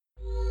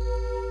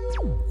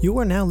You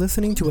are now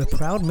listening to a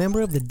proud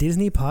member of the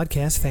Disney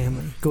Podcast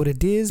family. Go to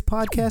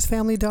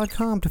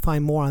DizPodcastFamily.com to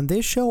find more on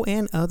this show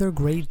and other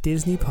great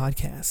Disney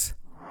podcasts.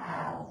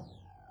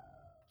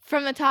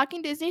 From the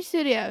Talking Disney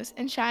Studios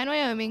in Cheyenne,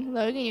 Wyoming,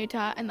 Logan,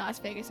 Utah, and Las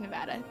Vegas,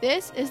 Nevada,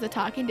 this is the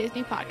Talking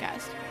Disney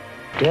Podcast.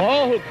 To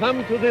all who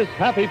come to this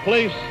happy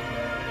place,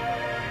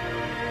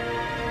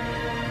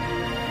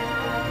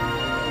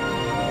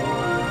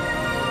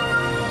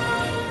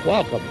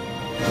 welcome.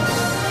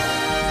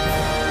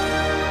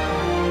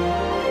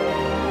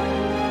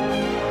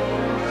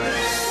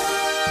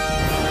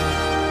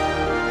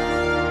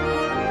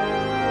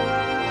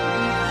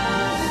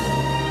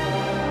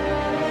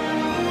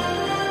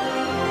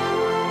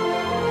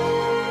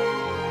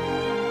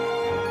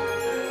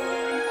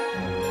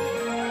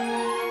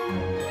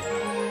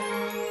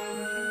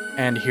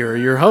 And here are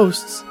your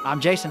hosts.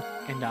 I'm Jason.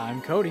 And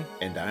I'm Cody.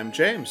 And I'm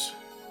James.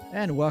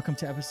 And welcome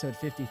to episode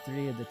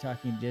 53 of the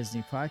Talking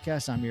Disney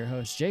Podcast. I'm your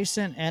host,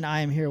 Jason, and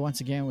I am here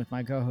once again with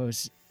my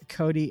co-hosts,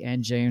 Cody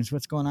and James.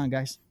 What's going on,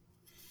 guys?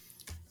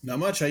 Not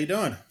much. How you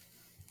doing?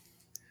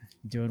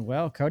 Doing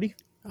well. Cody?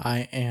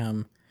 I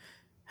am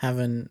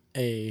having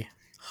a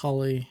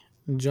holly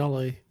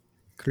jolly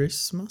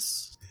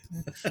Christmas.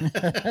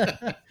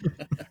 I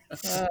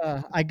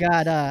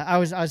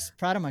was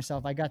proud of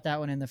myself. I got that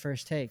one in the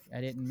first take. I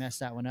didn't mess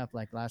that one up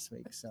like last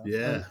week. So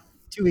yeah,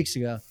 2 weeks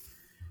ago.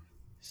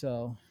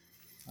 So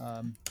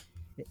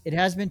it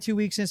has been 2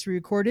 weeks since we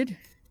recorded,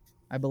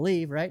 I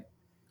believe, right?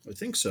 I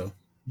think so.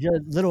 Yeah,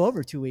 a little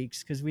over 2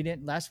 weeks because we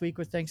didn't last week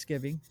with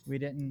Thanksgiving. We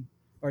didn't,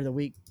 or the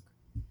week,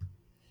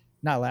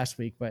 not last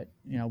week, but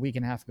a week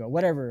and a half ago,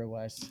 whatever it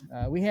was.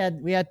 We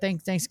had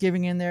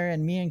Thanksgiving in there,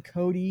 and me and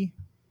Cody,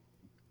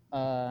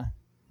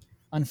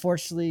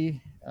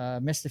 unfortunately,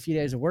 missed a few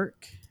days of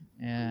work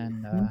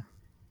and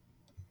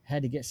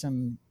had to get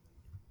some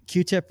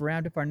Q-tip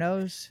around up our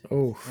nose.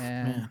 Oh,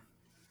 and man.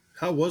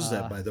 How was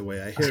that, by the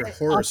way? I hear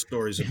horror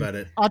stories about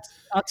it.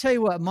 I'll tell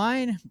you what,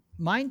 mine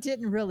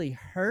didn't really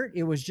hurt.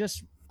 It was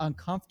just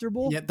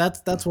uncomfortable. Yeah,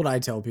 that's what I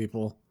tell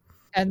people.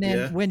 And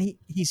then when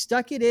he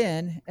stuck it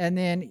in, and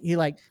then he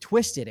like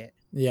twisted it.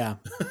 Yeah.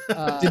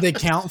 Did they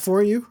count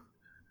for you?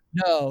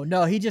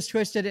 No, he just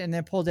twisted it and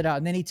then pulled it out.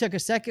 And then he took a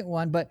second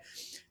one, but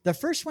the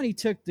first one he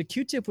took, the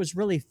Q-tip was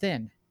really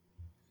thin.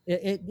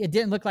 It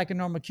didn't look like a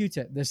normal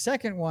Q-tip. The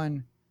second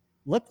one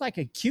looked like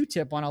a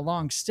Q-tip on a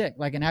long stick,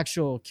 like an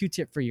actual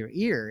Q-tip for your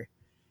ear.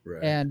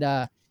 Right.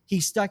 And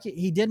he stuck it.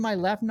 He did my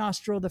left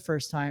nostril the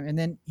first time, and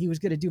then he was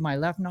going to do my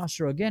left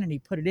nostril again, and he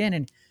put it in,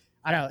 and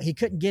I don't know, he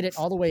couldn't get it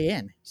all the way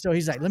in. So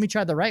he's like, let me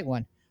try the right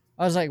one.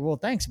 I was like, well,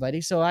 thanks,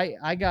 buddy. So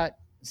I got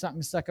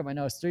something stuck in my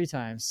nose 3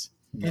 times.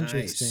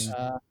 Interesting.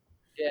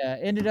 Yeah,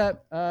 ended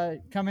up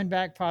coming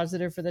back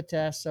positive for the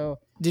test. So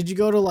did you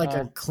go to like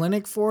a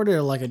clinic for it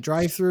or like a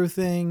drive-through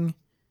thing?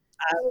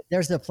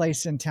 There's a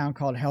place in town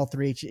called Health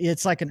Reach.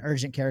 It's like an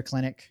urgent care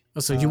clinic. Oh,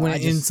 so you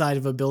went inside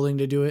of a building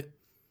to do it?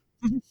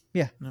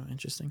 Yeah. No,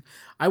 interesting.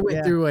 I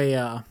went through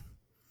a,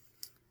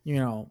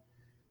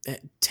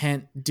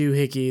 tent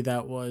doohickey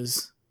that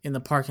was in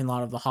the parking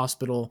lot of the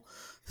hospital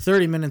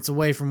 30 minutes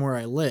away from where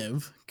I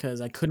live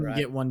because I couldn't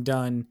get one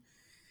done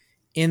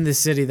in the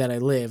city that I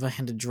live. I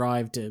had to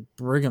drive to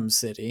Brigham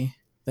City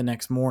the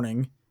next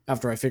morning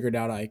after I figured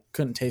out I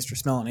couldn't taste or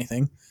smell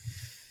anything.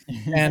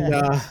 And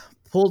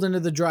pulled into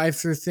the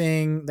drive-thru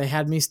thing. They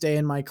had me stay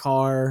in my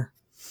car.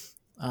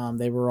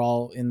 They were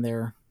all in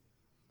their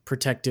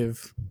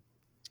protective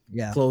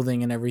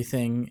clothing and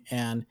everything.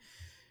 And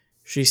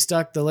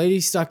the lady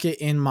stuck it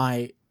in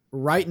my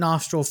right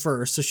nostril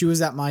first. So she was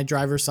at my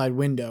driver's side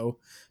window.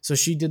 So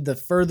she did the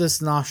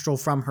furthest nostril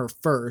from her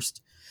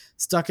first,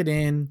 stuck it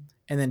in,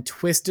 and then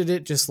twisted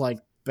it just like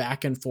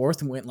back and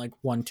forth and went like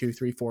 1, 2,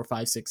 3, 4,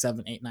 5, 6,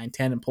 7, 8, 9,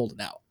 10 and pulled it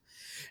out.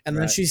 And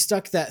then she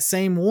stuck that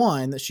same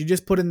one that she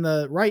just put in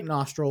the right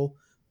nostril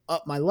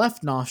up my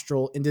left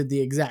nostril and did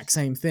the exact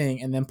same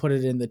thing and then put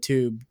it in the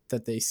tube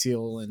that they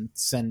seal and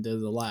send to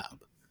the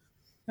lab.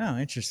 Oh,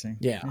 interesting.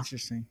 Yeah.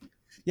 Interesting.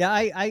 Yeah,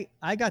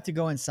 I got to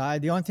go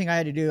inside. The only thing I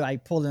had to do, I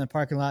pulled in the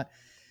parking lot.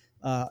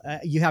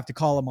 You have to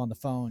call them on the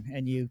phone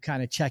and you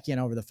kind of check in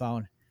over the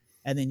phone.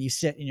 And then you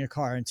sit in your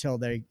car until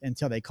they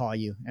call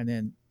you, and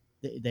then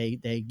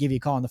they give you a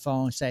call on the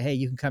phone, say, hey,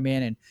 you can come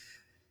in, and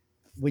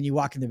when you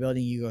walk in the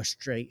building, you go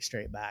straight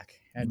back,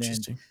 and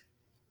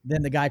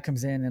then the guy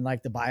comes in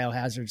like the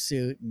biohazard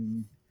suit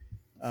and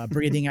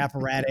breathing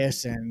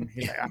apparatus, and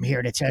he's like, I'm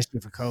here to test you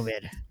for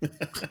COVID.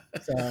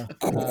 So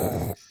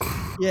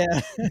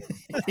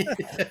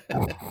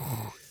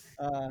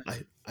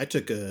I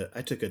took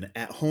an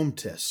at-home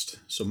test,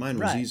 so mine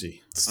was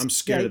easy. I'm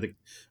scared of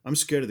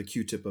the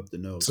Q-tip up the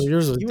nose. So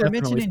yours was you were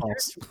definitely mentioning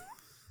false.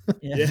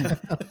 Yeah.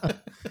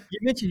 You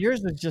mentioned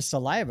yours was just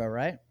saliva,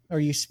 right? Or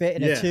you spit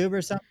in a tube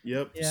or something?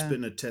 Yep, spit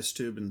in a test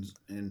tube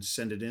and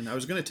send it in. I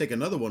was going to take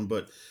another one,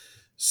 but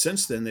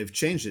since then they've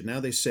changed it.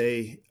 Now they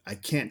say I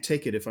can't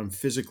take it if I'm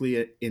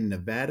physically in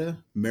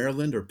Nevada,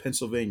 Maryland, or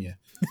Pennsylvania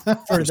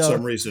for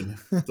some reason.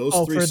 Those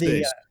 3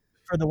 states.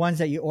 For the ones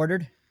that you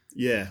ordered?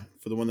 Yeah,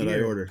 for the one that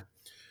I ordered.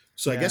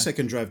 So I guess I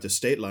can drive to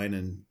State Line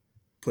and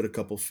put a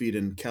couple feet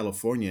in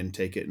California and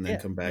take it and then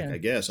come back. Yeah. I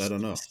guess I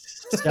don't know.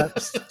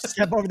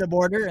 Step over the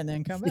border and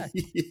then come back.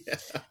 Yeah.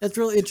 That's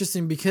really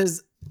interesting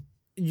because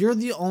you're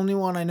the only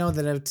one I know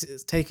that have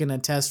taken a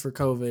test for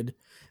COVID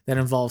that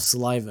involves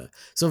saliva.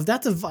 So if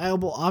that's a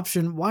viable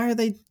option, why are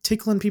they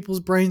tickling people's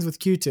brains with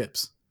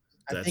Q-tips?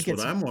 That's what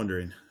I'm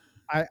wondering.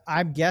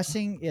 I'm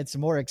guessing it's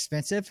more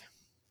expensive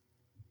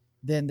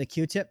than the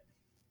Q-tip.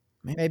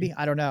 Maybe.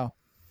 I don't know.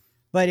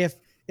 But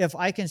if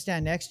I can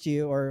stand next to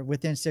you or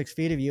within 6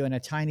 feet of you and a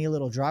tiny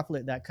little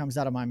droplet that comes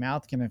out of my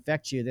mouth can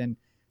infect you, then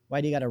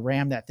why do you got to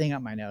ram that thing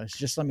up my nose?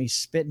 Just let me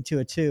spit into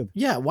a tube.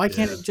 Yeah. Why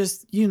can't it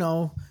just,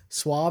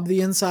 swab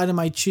the inside of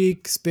my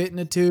cheek, spit in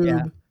a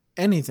tube,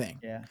 anything?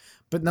 Yeah.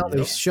 But no,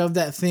 they shove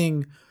that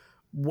thing.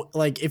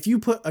 Like if you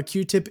put a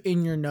Q-tip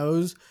in your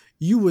nose,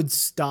 you would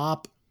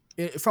stop.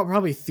 It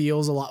probably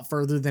feels a lot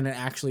further than it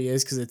actually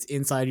is because it's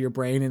inside your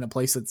brain in a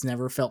place that's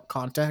never felt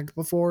contact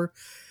before.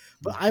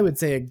 But I would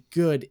say a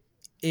good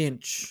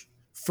inch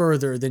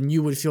further than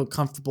you would feel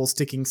comfortable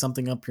sticking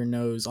something up your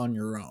nose on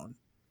your own.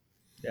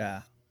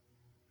 Yeah.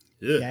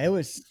 Yeah.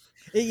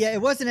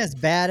 It wasn't as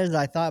bad as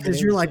I thought.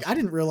 Because you're like, I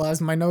didn't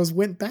realize my nose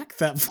went back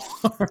that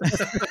far.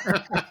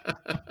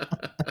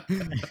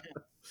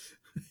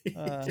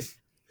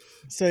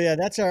 So yeah,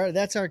 that's our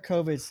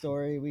COVID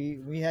story.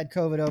 We had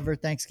COVID over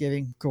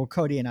Thanksgiving. Cool.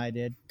 Cody and I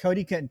did.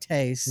 Cody couldn't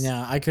taste.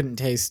 Yeah, I couldn't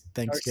taste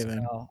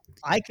Thanksgiving.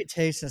 I could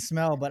taste and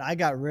smell, but I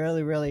got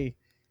really, really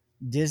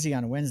dizzy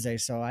on Wednesday.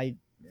 So I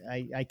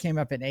came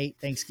up and ate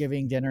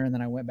Thanksgiving dinner, and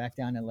then I went back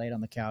down and laid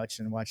on the couch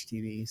and watched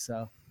TV.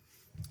 So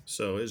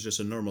it's just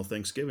a normal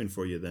Thanksgiving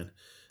for you then.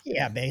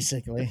 Yeah,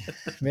 basically.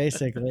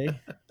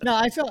 No,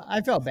 I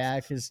felt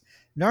bad because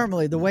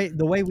normally the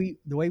way we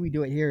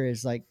do it here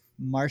is like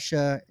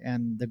Marcia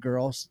and the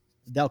girls,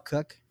 they'll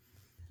cook,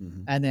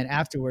 and then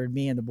afterward,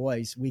 me and the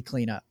boys, we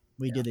clean up.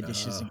 We do the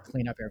dishes and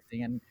clean up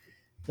everything, and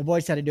the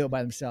boys had to do it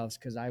by themselves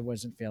because I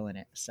wasn't feeling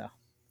it. So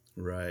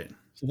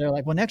they're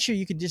like, well, next year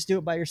you could just do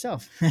it by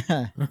yourself.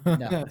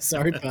 No.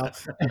 Sorry, pal.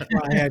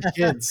 I had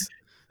kids.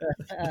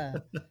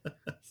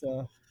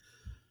 So.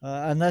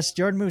 Unless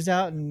Jordan moves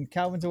out and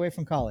Calvin's away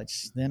from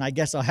college, then I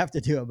guess I'll have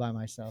to do it by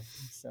myself.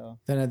 So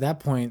then at that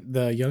point,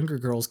 the younger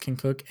girls can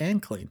cook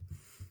and clean.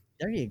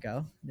 There you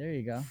go.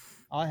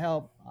 I'll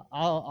help.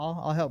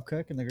 I'll help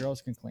cook, and the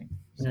girls can clean.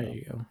 So, there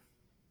you go.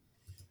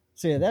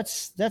 So yeah,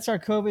 that's our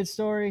COVID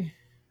story.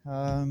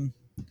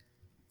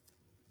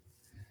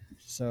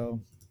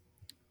 So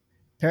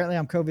apparently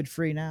I'm COVID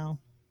free now.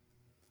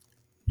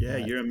 Yeah,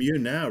 you're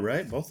immune now,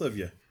 right? Both of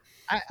you.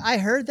 I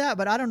heard that,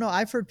 but I don't know.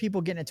 I've heard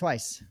people getting it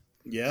twice.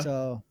 Yeah.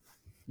 So,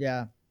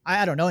 yeah,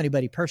 I don't know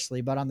anybody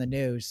personally, but on the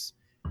news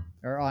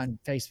or on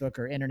Facebook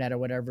or internet or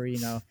whatever,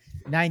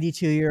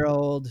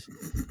 92-year-old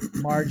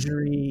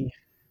Marjorie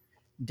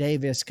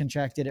Davis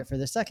contracted it for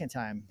the second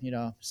time,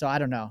 so I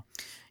don't know.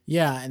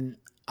 Yeah. And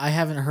I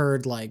haven't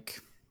heard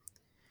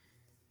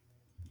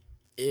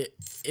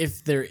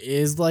if there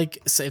is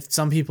if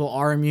some people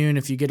are immune,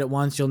 if you get it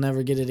once, you'll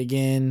never get it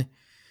again,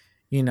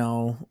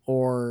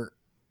 or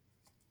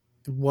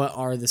what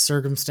are the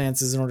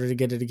circumstances in order to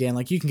get it again?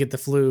 Like you can get the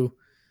flu,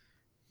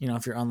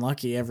 if you're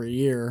unlucky every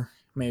year,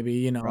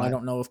 maybe, Right. I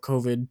don't know if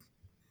COVID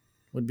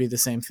would be the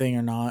same thing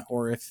or not,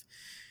 or if,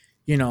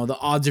 the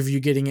odds of you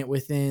getting it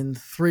within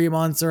 3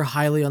 months are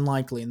highly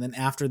unlikely. And then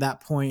after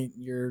that point,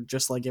 you're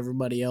just like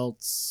everybody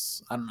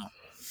else. I don't know.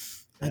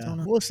 I don't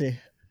know.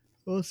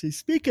 We'll see.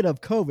 Speaking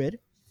of COVID,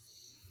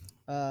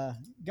 I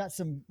read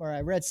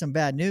some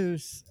bad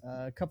news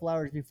a couple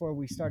hours before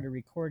we started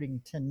recording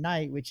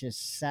tonight, which is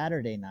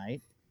Saturday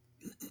night,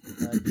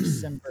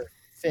 December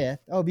 5th.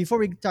 Oh, before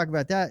we talk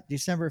about that,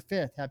 December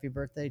 5th, happy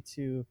birthday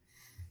to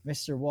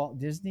Mr. Walt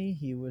Disney.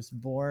 He was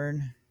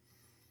born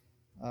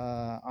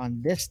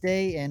on this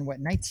day in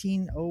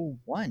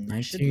 1901.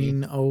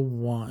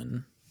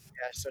 1901.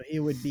 Yeah, so he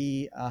would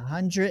be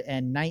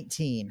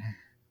 119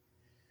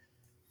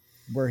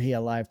 were he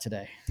alive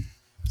today.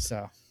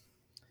 So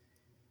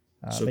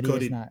but Cody,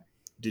 he is not.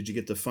 Did you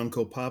get the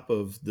Funko Pop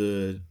of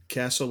the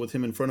castle with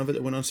him in front of it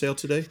that went on sale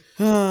today?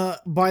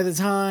 By the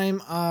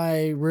time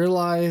I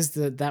realized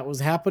that was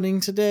happening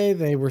today,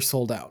 they were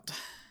sold out.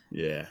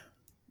 Yeah.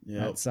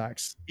 That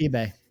sucks.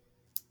 eBay.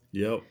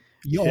 Yep.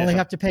 You only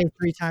have to pay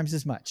 3 times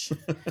as much.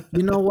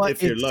 You know what?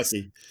 If you're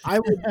lucky. I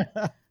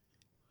would.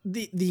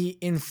 The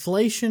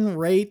inflation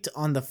rate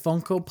on the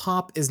Funko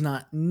Pop is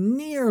not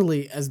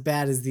nearly as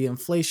bad as the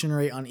inflation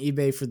rate on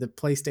eBay for the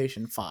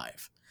PlayStation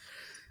 5.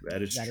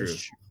 That is true.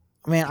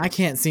 Man, I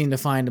can't seem to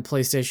find a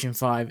PlayStation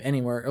 5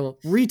 anywhere.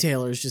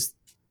 Retailers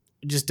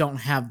just don't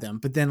have them.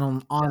 But then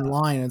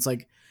online, it's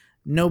like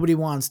nobody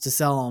wants to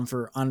sell them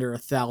for under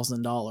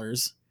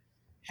 $1,000.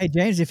 Hey,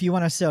 James, if you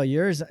want to sell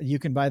yours, you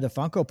can buy the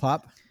Funko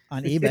Pop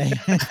on eBay.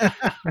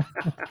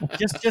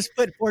 just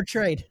put for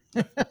trade.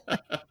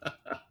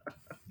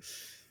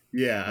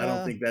 Yeah, I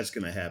don't think that's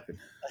going to happen.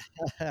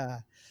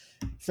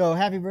 So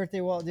happy birthday,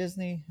 Walt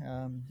Disney,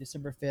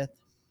 December 5th.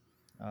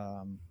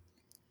 Come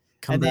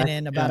and back, then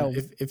in about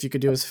if you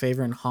could do us a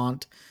favor and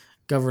haunt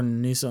Governor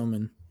Newsom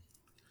and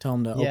tell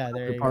him to open up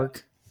your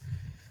park.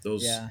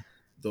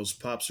 Those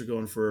pops are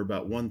going for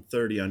about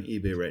 $130 on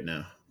eBay right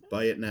now.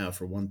 Buy it now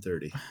for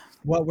 $130.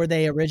 What were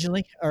they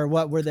originally, or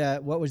what was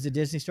the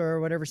Disney store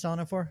or whatever selling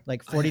it for?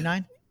 Like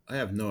 49? I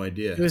have no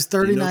idea. It was Do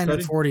you know, 39 and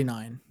Cuddy?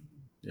 49.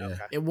 Yeah. Okay.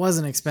 It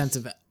wasn't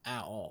expensive at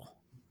all.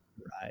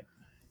 Right.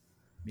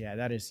 Yeah,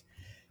 that is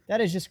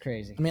just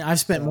crazy. I mean, I've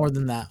spent So- more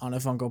than that on a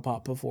Funko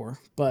Pop before,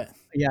 but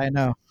Yeah, I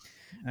know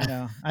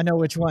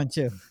which one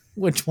too.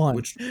 which one?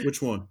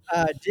 Which one?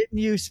 Didn't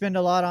you spend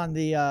a lot on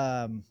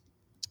the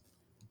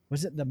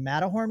was it the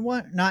Matterhorn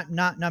one?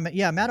 Not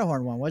yeah,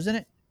 Matterhorn one, wasn't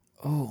it?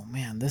 Oh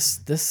man,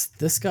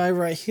 this guy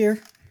right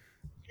here,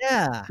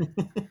 Yeah.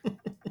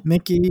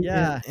 Mickey,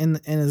 Yeah. in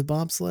his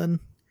bobsled.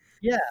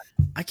 Yeah.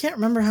 I can't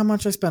remember how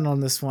much I spent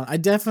on this one. I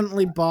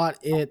definitely bought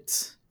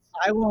it.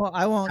 I won't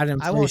say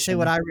inflation.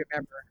 what I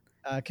remember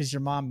because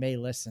your mom may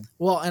listen.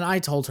 Well, and I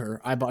told her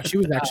I bought. She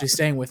was actually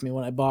staying with me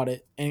when I bought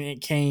it, and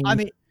it came. I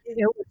mean,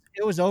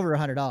 it was over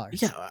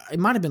 $100. yeah, it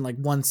might have been like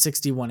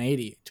 160,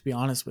 180. To be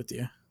honest with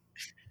you,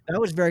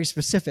 That was very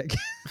specific.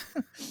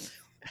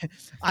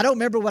 I don't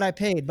remember what I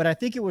paid, but I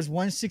think it was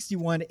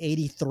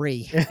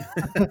 $161.83.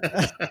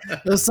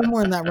 it was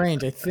somewhere in that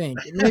range. I think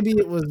maybe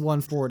it was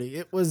 140.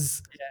 It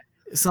was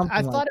something I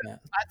like thought that.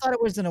 I thought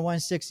it was in the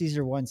 160s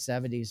or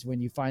 170s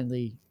when you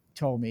finally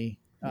told me.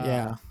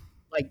 Yeah,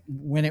 Like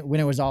when it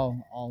was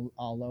all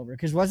over,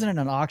 because wasn't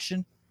it an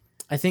auction?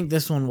 I think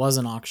this one was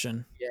an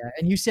auction. Yeah,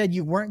 and you said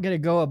you weren't going to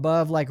go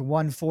above like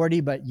 140,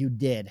 but you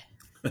did.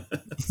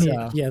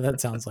 So, Yeah, that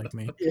sounds like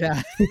me.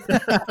 yeah.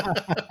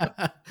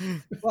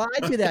 Well, I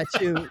do that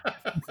too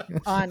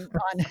on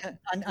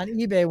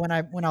eBay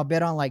when I'll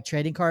bet on like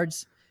trading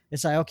cards.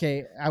 It's like,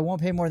 okay, I won't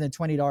pay more than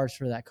 $20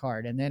 for that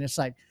card, and then it's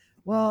like,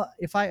 well,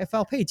 if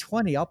I'll pay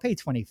 20, I'll pay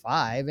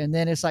 25, and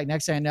then it's like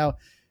next thing I know,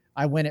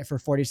 I win it for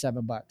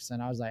 $47,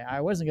 and I was like,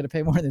 I wasn't going to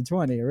pay more than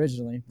 20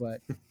 originally,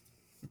 but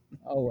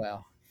oh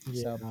well.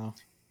 Yeah. So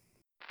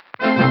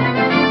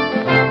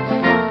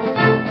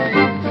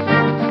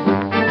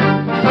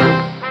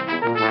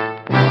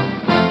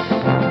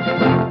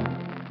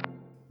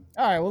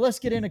all right, well, let's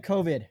get into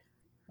COVID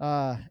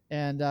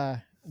and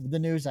the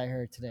news I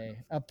heard today.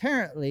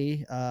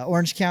 Apparently,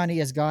 Orange County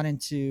has gone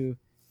into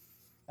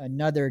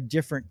another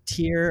different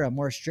tier, a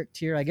more strict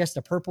tier, I guess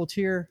the purple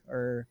tier,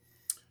 or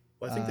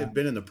Well, I think they've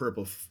been in the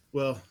purple.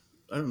 Well,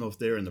 I don't know if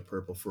they're in the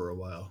purple for a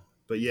while,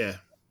 but yeah,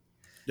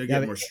 they're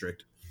getting more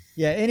strict.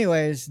 yeah.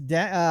 Anyways,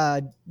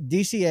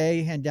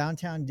 DCA and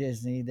Downtown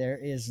Disney, there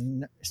is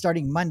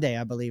starting Monday,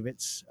 I believe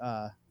it's.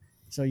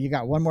 So you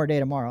got one more day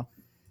tomorrow.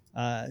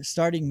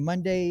 Starting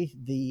Monday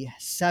the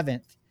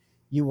 7th,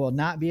 you will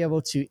not be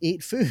able to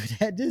eat food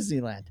at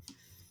Disneyland,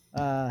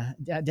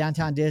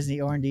 Downtown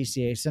Disney or in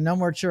DCA. So no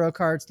more churro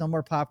carts, no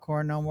more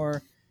popcorn, no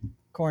more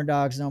corn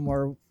dogs, no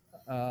more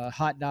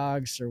hot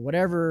dogs or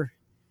whatever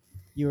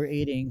you were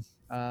eating.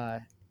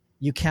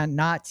 You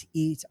cannot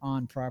eat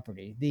on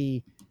property.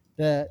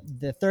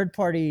 The third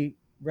party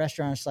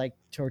restaurants like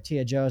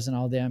Tortilla Joe's and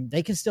all them,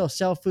 they can still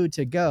sell food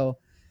to go,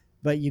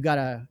 but you got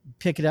to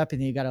pick it up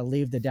and then you got to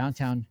leave the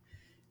downtown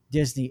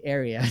Disney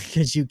area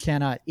because you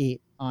cannot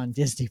eat on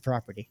Disney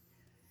property.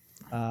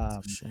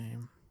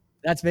 Shame.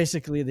 That's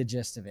basically the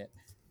gist of it.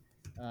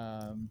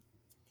 I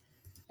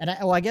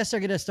guess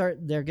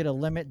they're going to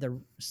limit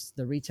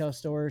the retail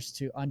stores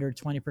to under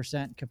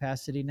 20%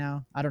 capacity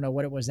now. I don't know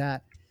what it was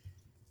at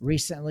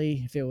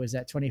recently, if it was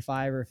at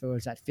 25 or if it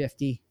was at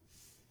 50,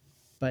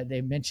 but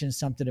they mentioned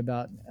something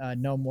about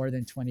no more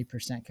than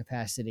 20%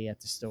 capacity at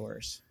the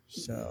stores.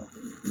 So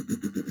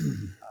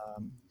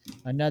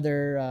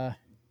another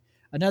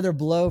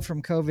blow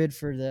from COVID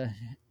for the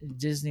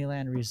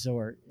Disneyland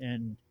Resort.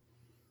 And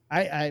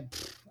I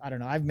don't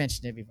know. I've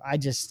mentioned it before. I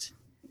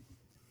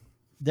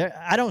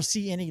don't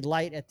see any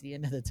light at the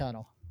end of the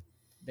tunnel,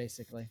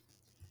 basically.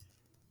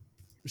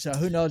 So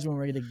who knows when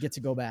we're going to get to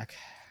go back.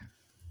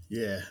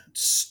 Yeah,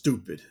 it's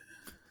stupid.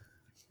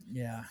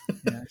 Yeah.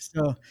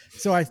 So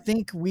I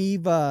think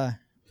we've kind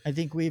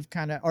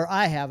of, or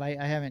I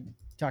haven't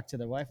talked to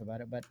the wife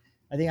about it, but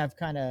I think I've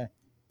kind of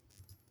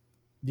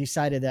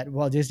decided that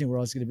Walt Disney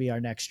World is going to be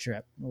our next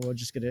trip. We're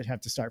just going to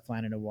have to start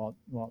planning a Walt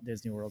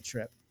Disney World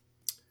trip.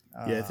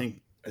 Yeah, I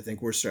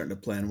think we're starting to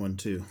plan one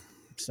too.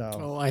 So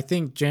Oh, I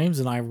think James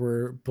and I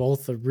were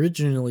both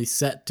originally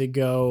set to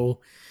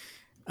go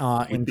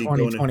in We'd be going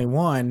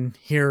 2021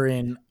 here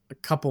in a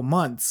couple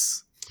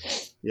months.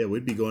 Yeah,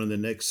 we'd be going in the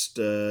next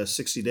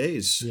 60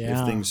 days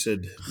Yeah. if things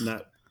had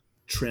not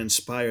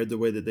transpired the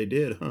way that they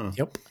did, huh?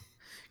 Yep.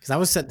 Because I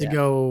was set to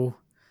go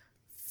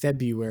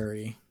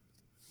February.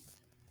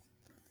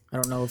 I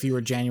don't know if you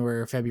were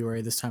January or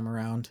February this time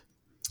around.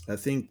 I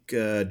think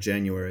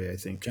January,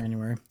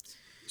 January.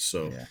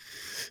 So Yeah.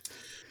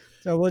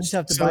 So we'll just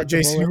have to So, bite the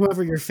Jason, bullet.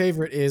 whoever your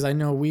favorite is, I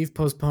know we've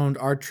postponed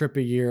our trip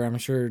a year. I'm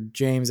sure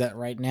James at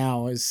right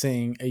now is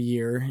saying a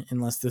year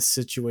unless this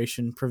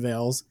situation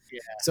prevails. Yeah.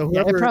 So Yeah,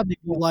 it whoever probably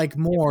you like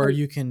more,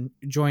 you can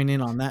join in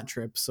on that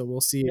trip. So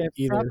we'll see It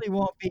either. probably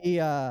won't be.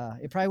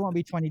 It probably won't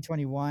be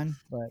 2021,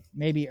 but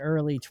maybe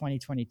early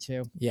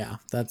 2022. Yeah,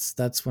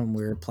 that's when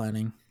we're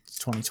planning. It's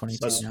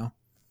 2022 Us- now.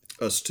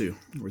 us too.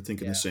 We're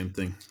thinking the same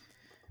thing.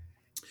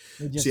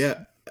 We just, So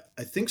yeah,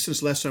 I think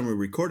since last time we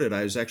recorded,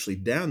 I was actually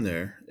down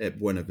there at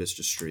Buena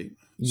Vista Street.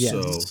 Yes.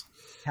 So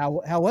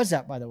how was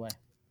that, by the way?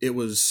 it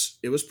was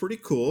pretty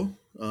cool.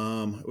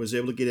 I was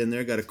able to get in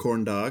there, got a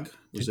corn dog,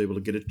 was able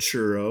to get a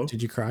churro.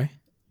 Did you cry?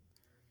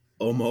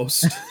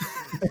 Almost.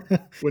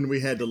 When we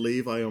had to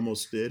leave, I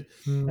almost did.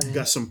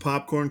 Got some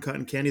popcorn,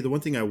 cotton candy. The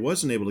one thing I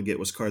wasn't able to get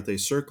was Carthay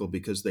Circle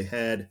because they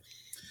had.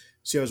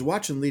 See, I was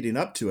watching leading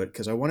up to it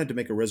because I wanted to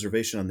make a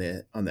reservation on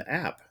the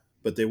app,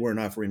 but they weren't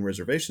offering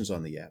reservations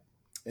on the app,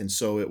 and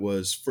so it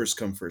was first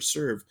come first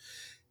serve.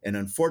 And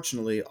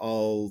unfortunately,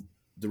 all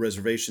the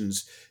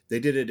reservations they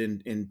did it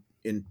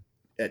in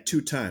at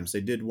two times.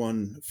 They did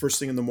one first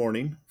thing in the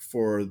morning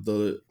for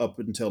the up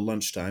until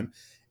lunchtime.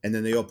 And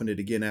then they opened it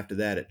again after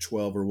that at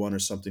 12 or 1 or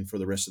something for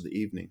the rest of the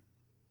evening.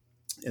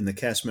 And the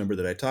cast member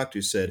that I talked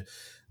to said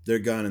they're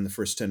gone in the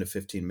first 10 to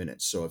 15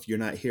 minutes. So if you're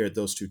not here at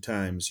those two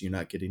times, you're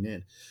not getting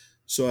in.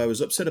 So I was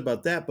upset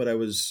about that, but I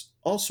was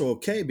also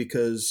okay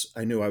because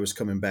I knew I was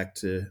coming back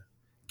to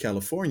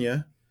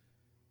California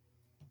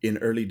in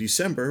early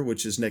December,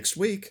 which is next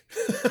week.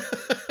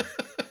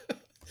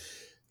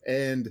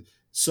 And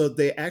so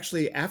they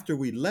actually, after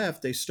we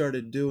left, they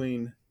started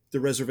doing the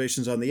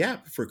reservations on the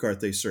app for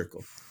Carthay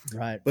Circle.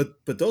 Right. But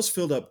those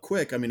filled up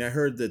quick. I mean, I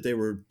heard that they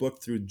were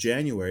booked through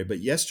January, but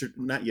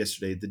not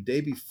yesterday, the day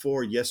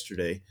before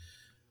yesterday,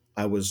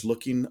 I was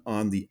looking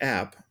on the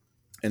app,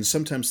 and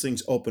sometimes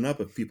things open up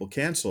if people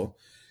cancel,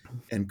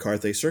 and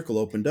Carthay Circle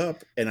opened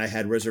up, and I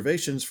had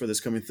reservations for this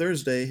coming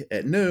Thursday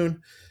at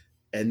noon,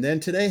 and then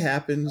today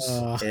happens,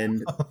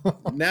 and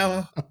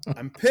now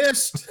I'm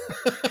pissed.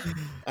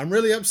 I'm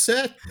really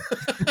upset.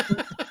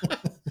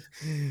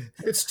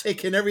 It's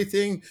taken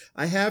everything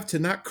I have to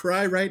not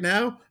cry right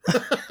now.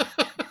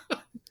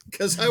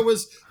 Because I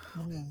was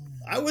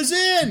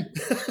in.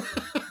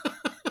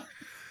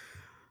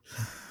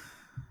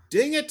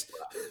 Dang it.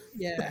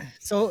 Yeah.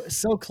 So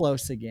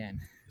close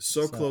again.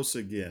 So close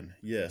again.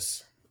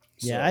 Yes.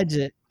 Yeah. So,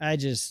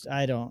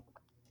 I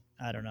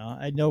don't know.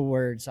 I no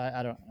words.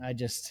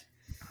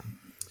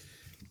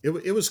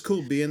 it was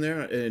cool being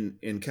there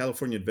in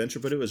California Adventure,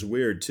 but it was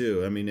weird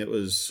too. I mean, it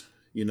was,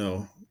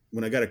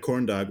 when I got a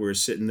corn dog, we were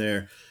sitting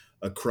there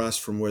across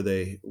from where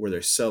they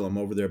sell them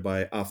over there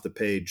by Off the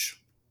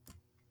Page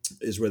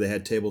is where they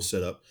had tables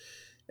set up,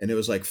 and it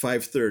was like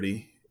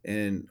 5:30,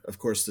 and of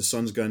course the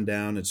sun's gone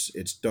down.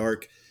 It's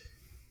dark,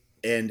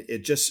 and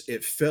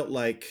it felt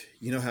like,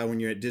 how when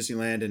you're at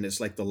Disneyland and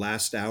it's like the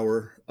last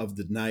hour of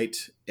the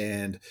night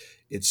and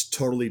it's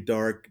totally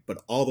dark,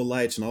 but all the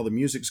lights and all the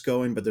music's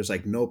going, but there's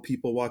like no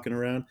people walking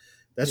around.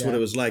 That's what it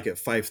was like at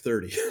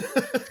 5:30.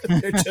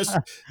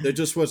 There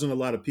just wasn't a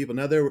lot of people.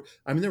 Now there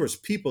was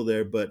people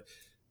there, but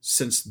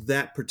since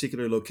that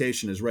particular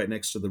location is right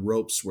next to the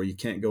ropes where you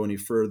can't go any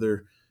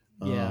further,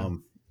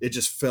 it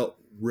just felt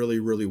really,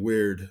 really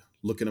weird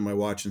looking at my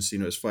watch and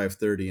seeing it was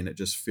 5:30 and it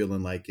just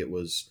feeling like it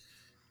was,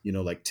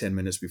 like 10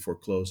 minutes before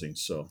closing.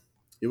 So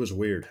it was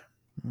weird.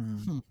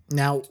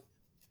 Now,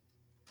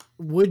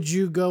 would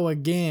you go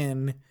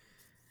again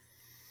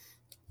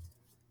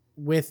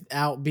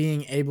without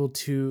being able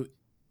to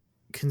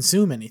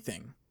consume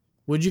anything?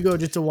 Would you go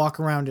just to walk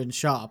around and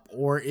shop,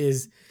 or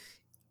is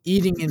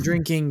eating and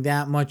drinking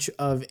that much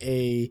of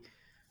a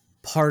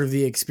part of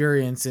the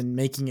experience and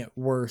making it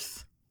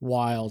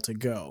worthwhile to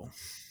go?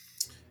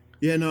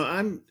 Yeah,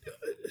 no,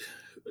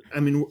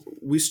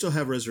 we still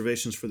have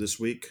reservations for this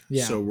week.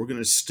 Yeah. So we're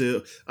going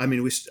to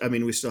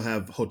we still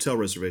have hotel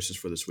reservations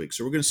for this week.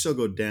 So we're going to still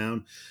go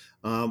down.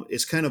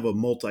 It's kind of a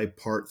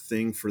multi-part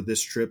thing for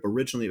this trip.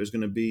 Originally, it was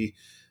going to be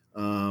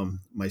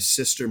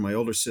my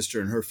older sister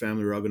and her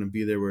family were all going to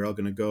be there. We were all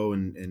going to go,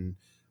 and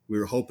we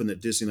were hoping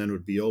that Disneyland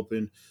would be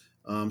open.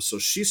 So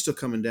she's still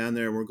coming down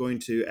there, and we're going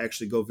to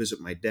actually go visit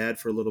my dad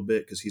for a little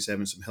bit because he's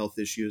having some health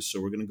issues. So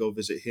we're going to go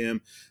visit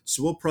him.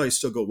 So we'll probably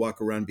still go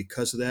walk around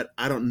because of that.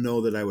 I don't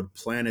know that I would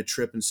plan a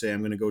trip and say I'm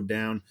going to go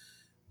down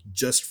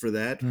just for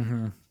that,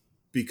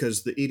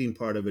 because the eating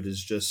part of it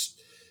is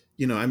just,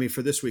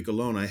 for this week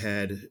alone, I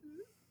had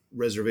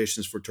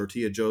reservations for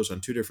Tortilla Joe's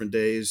on 2 different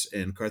days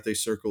and Carthay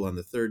Circle on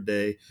the 3rd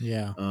day.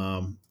 Yeah.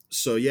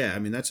 So yeah,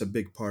 that's a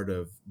big part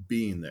of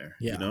being there.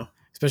 Yeah.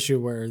 Especially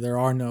where there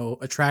are no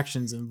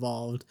attractions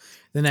involved.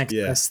 The next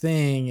best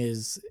thing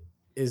is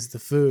the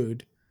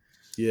food.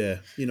 Yeah.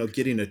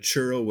 Getting a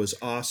churro was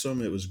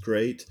awesome. It was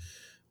great.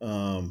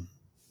 So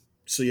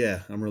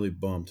yeah, I'm really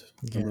bummed.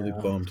 I'm really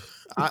bummed.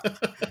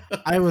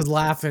 I was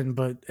laughing,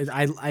 but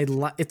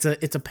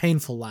it's a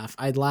painful laugh.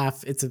 I'd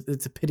laugh. It's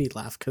a pity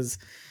laugh because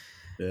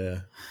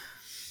I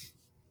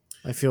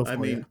feel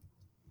for you.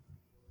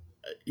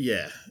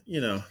 Yeah,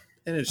 and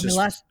it's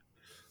just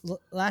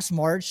last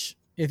March.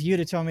 If you'd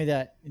have told me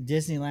that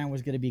Disneyland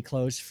was going to be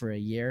closed for a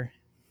year,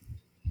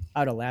 I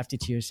would have laughed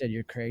at you and said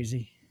you're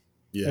crazy.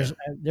 Yeah.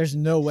 There's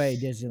no way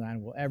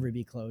Disneyland will ever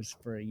be closed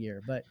for a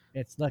year, but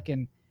it's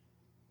looking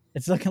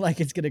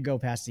like it's going to go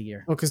past a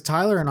year. Well, because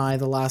Tyler and I,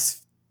 the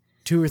last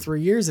 2 or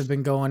 3 years, have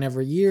been going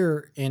every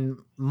year in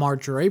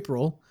March or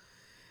April,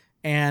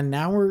 and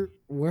now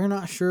we're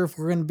not sure if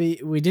we're going to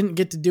be. We didn't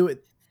get to do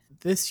it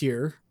this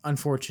year,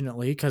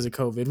 unfortunately, because of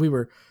COVID, we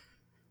were,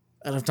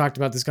 and I've talked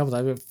about this a couple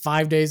times, we were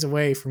 5 days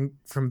away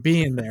from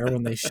being there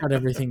when they shut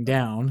everything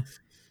down.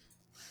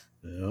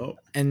 Yep.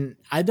 And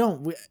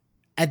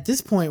at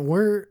this point,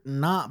 we're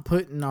not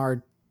putting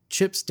our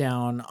chips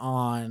down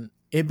on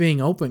it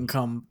being open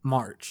come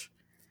March.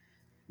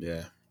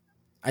 Yeah.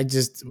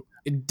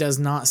 It does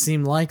not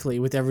seem likely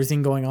with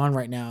everything going on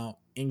right now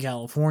in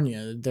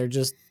California.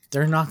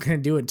 They're not going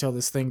to do it until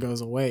this thing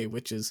goes away,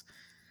 which is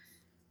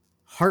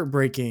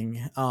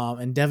heartbreaking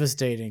and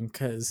devastating,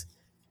 because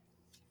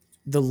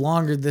the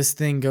longer this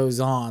thing goes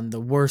on,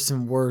 the worse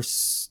and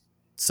worse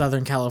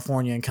Southern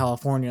California and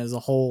California as a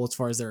whole, as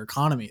far as their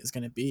economy, is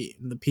going to be,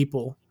 and the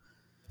people.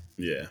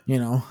 Yeah.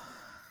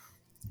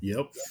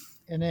 Yep.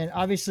 And then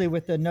obviously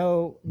with the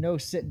no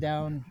sit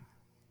down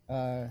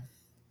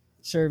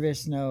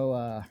service,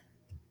 no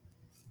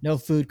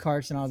food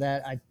carts and all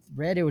that, I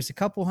read it was a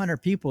couple hundred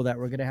people that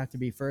were going to have to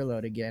be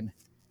furloughed again.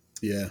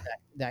 Yeah.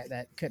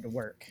 That couldn't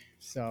work.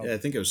 So Yeah, I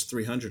think it was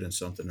 300 and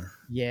something.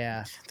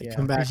 yeah, They yeah.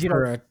 come back 'Cause you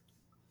for don't- a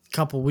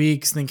couple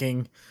weeks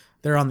thinking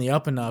they're on the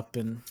up and up,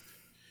 and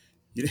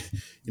You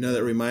know,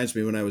 that reminds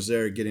me, when I was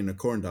there getting a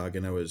corn dog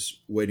and I was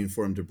waiting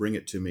for him to bring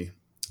it to me,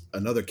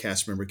 another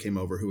cast member came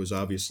over who was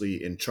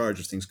obviously in charge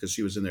of things, because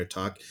she was in there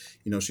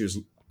she was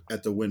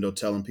at the window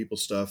telling people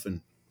stuff.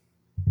 And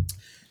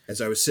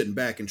as I was sitting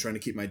back and trying to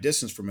keep my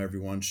distance from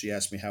everyone, she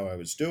asked me how I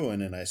was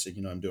doing. And I said,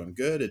 I'm doing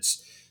good.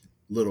 It's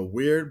a little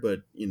weird,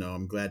 but,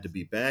 I'm glad to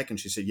be back. And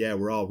she said, yeah,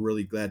 we're all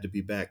really glad to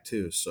be back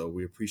too. So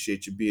we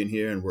appreciate you being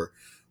here, and we're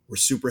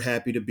super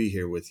happy to be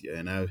here with you.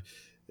 And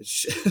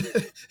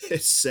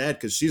it's sad,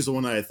 because she's the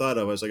one I thought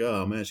of. I was like,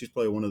 oh man, she's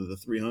probably one of the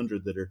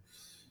 300 that are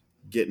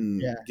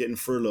getting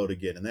furloughed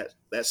again, and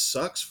that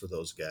sucks for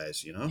those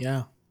guys.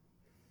 yeah.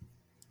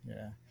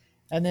 Yeah.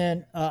 And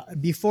then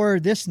before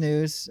this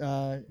news,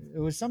 it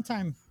was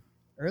sometime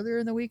earlier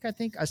in the week, I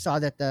think I saw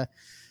that the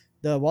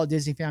Walt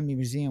Disney Family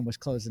Museum was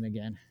closing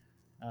again,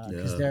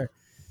 because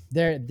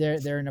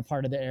they're in a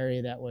part of the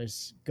area that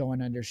was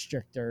going under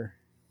stricter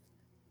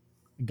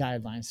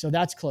guidelines. So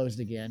that's closed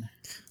again.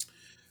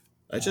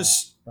 I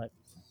just, but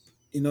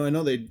I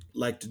know they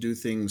like to do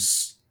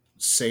things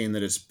saying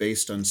that it's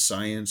based on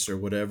science or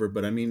whatever,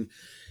 but I mean,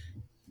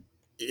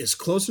 is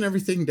closing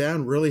everything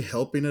down really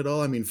helping at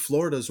all? I mean,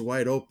 Florida's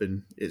wide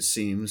open, it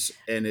seems,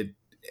 and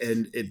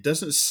it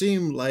doesn't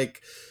seem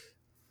like,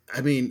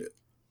 I mean,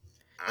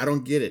 I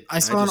don't get it. I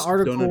saw an just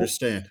article don't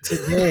understand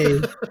today,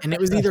 and it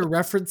was either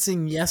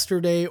referencing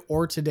yesterday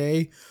or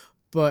today,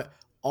 but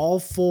all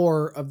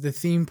 4 of the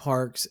theme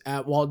parks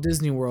at Walt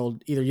Disney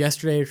World, either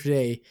yesterday or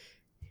today,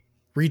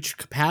 reached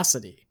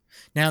capacity.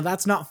 Now,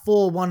 that's not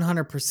full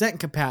 100%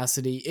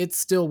 capacity. It's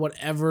still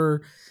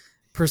whatever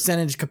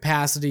percentage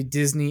capacity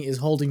Disney is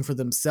holding for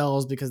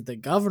themselves, because the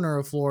governor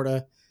of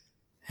Florida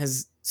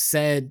has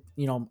said,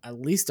 at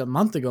least a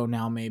month ago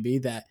now, maybe,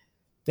 that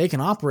they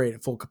can operate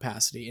at full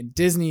capacity, and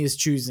Disney is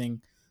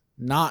choosing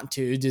not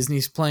to.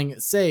 Disney's playing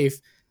it safe,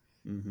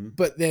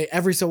 but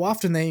every so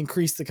often they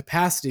increase the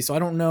capacity. So I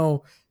don't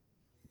know,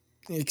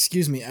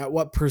 at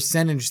what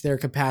percentage their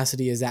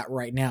capacity is at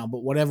right now,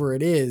 but whatever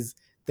it is,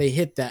 they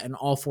hit that in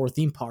all 4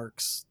 theme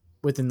parks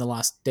within the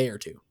last day or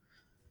two.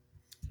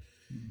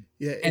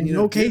 Yeah, and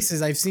no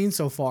cases I've seen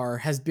so far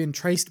has been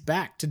traced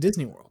back to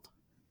Disney World.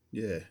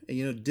 Yeah,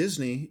 and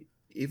Disney,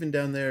 even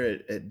down there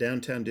at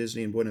downtown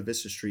Disney and Buena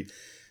Vista Street,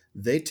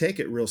 they take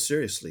it real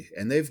seriously,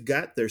 and they've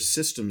got their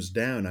systems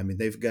down. I mean,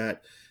 they've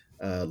got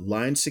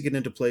lines to get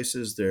into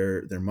places.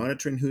 They're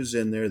monitoring who's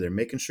in there. They're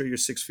making sure you're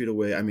 6 feet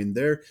away. I mean,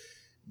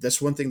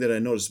 that's one thing that I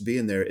noticed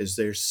being there, is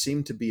there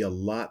seem to be a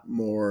lot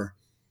more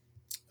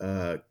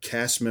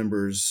cast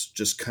members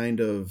just kind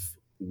of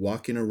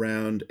walking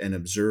around and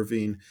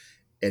observing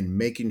and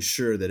making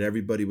sure that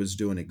everybody was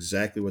doing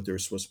exactly what they were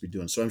supposed to be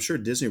doing. So I'm sure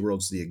Disney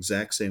World's the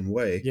exact same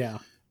way. Yeah.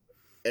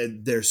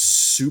 And they're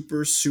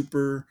super,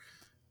 super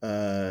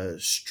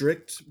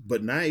strict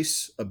but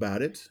nice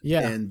about it.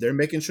 Yeah. And they're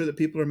making sure that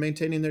people are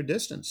maintaining their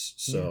distance.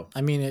 So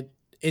I mean,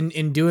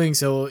 in doing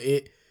so,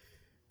 it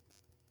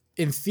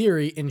in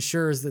theory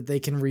ensures that they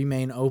can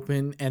remain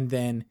open and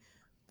then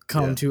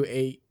come to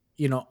a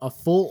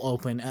full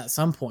open at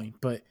some point.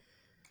 But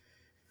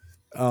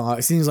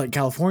it seems like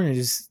California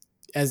just,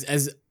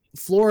 as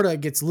Florida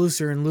gets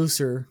looser and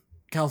looser,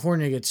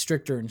 California gets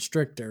stricter and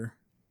stricter.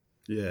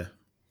 Yeah.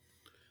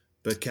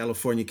 But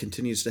California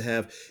continues to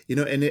have,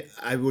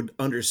 I would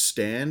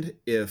understand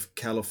if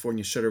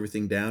California shut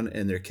everything down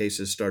and their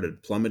cases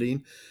started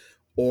plummeting,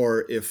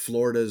 or if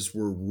Florida's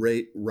were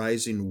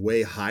rising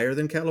way higher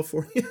than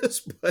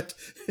California's, but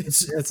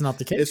that's not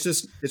the case.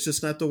 It's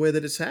just not the way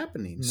that it's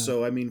happening. No.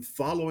 So, I mean,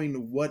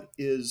 following what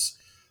is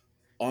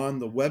on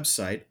the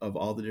website of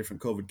all the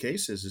different COVID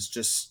cases,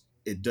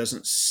 it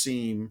doesn't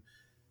seem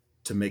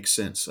to make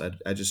sense.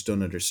 I just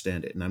don't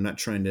understand it. And I'm not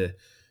trying to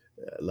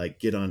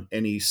get on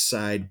any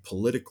side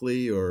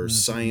politically or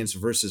science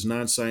versus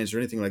non-science or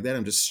anything like that.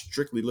 I'm just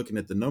strictly looking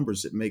at the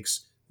numbers. It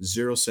makes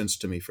zero sense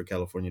to me for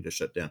California to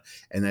shut down.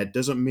 And that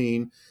doesn't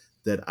mean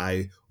that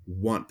I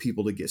want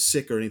people to get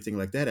sick or anything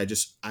like that.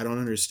 I don't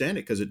understand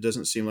it because it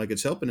doesn't seem like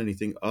it's helping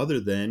anything other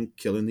than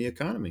killing the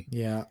economy.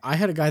 Yeah. I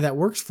had a guy that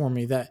works for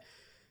me that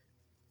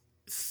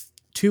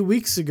 2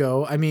 weeks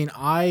ago, I mean,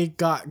 I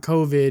got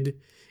COVID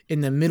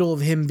in the middle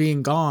of him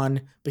being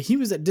gone, but he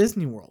was at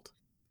Disney World.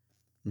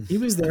 He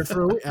was there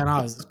for a week, and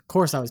I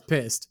was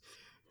pissed.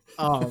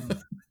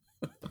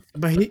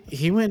 But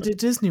he went to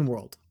Disney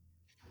World.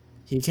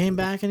 He came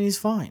back and he's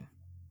fine.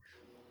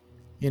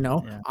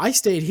 Yeah. I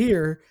stayed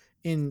here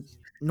in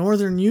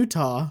northern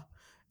Utah,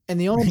 and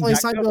the only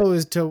place I go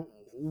is to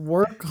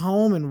work,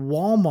 home, and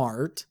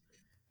Walmart,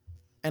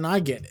 and I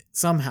get it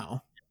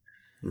somehow.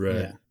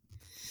 Right.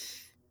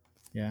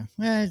 Yeah.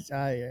 Well,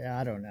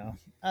 I don't know.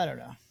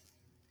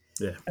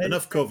 Yeah.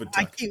 Enough COVID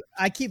talk.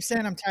 I keep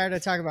saying I'm tired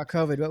of talking about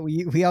COVID, but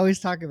we always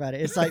talk about it.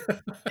 It's like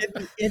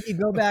if you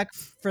go back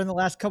for the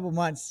last couple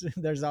months,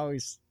 there's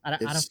always I don't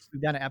think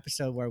we've done an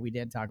episode where we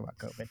didn't talk about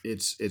COVID.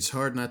 It's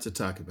hard not to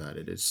talk about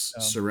it. It's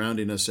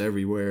surrounding us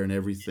everywhere and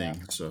everything.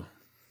 Yeah. So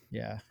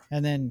yeah,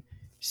 and then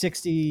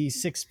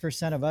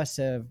 66% of us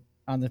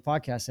on the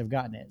podcast have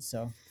gotten it.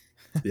 So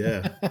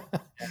yeah,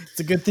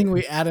 it's a good thing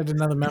we added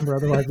another member.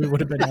 Otherwise, we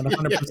would have been at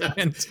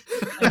 100%.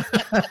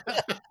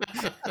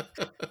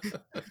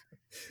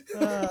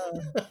 All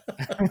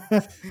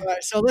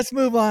right, so let's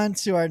move on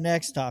to our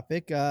next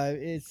topic.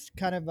 It's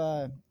kind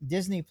of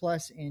Disney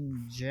Plus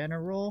in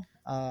general,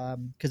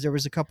 because there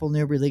was a couple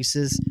new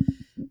releases,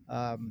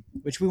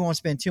 which we won't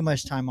spend too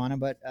much time on it.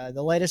 But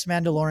the latest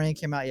Mandalorian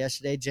came out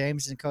yesterday.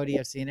 James and Cody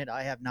have seen it.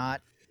 I have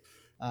not.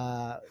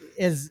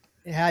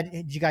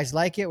 Did you guys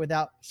like it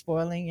without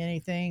spoiling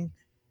anything?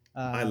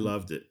 I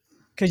loved it.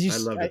 I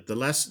loved it. The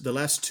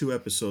last 2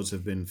 episodes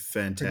have been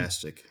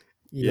fantastic.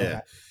 Yeah. Yeah.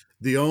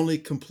 The only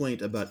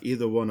complaint about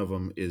either one of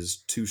them is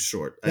too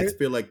short. I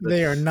feel like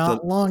they are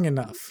not long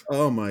enough.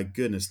 Oh my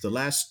goodness. The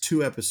last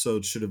 2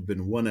 episodes should have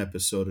been 1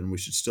 episode and we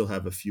should still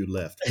have a few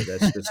left. But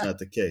that's not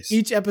the case.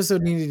 Each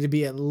episode needed to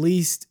be at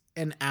least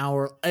an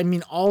hour. I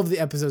mean, all of the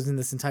episodes in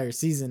this entire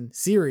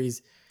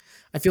series,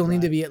 I feel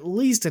need to be at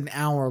least an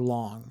hour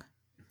long.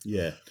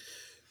 Yeah.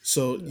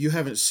 So you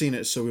haven't seen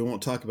it, so we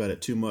won't talk about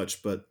it too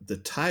much, but the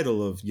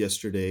title of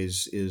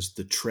yesterday's is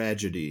The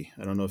Tragedy.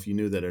 I don't know if you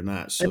knew that or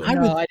not. So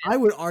I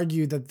would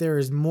argue that there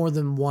is more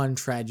than one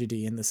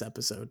tragedy in this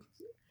episode.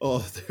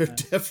 Oh, there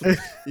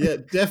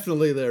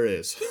definitely there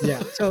is.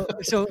 Yeah. So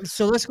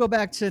let's go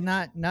back to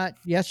not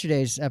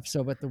yesterday's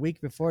episode, but the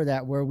week before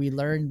that, where we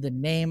learned the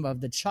name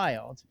of the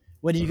child.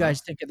 What do you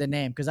guys think of the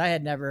name? Because I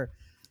had never.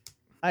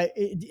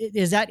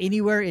 Is that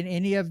anywhere in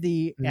any of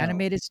the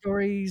animated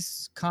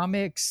stories,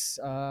 comics?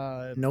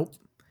 Nope.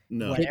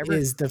 No. Whatever? It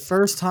is the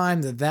first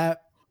time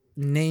that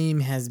name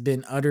has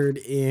been uttered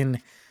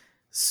in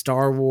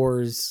Star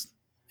Wars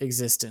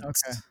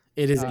existence. Okay.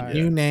 It is a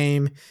new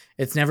name.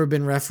 It's never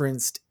been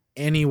referenced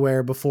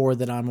anywhere before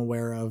that I'm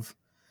aware of.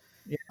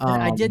 Yeah.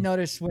 I did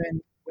notice when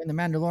the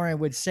Mandalorian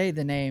would say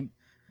the name,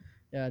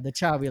 the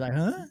child would be like,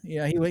 "Huh?"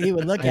 Yeah, he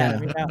would look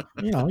at him.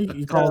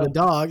 You call the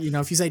dog.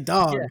 If you say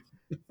dog. Yeah.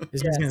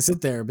 He's going to sit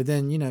there, but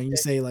then you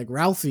say like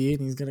Ralphie,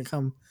 and he's going to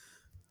come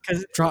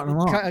trotting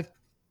along. A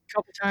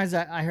couple times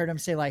I heard him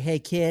say like, "Hey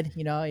kid,"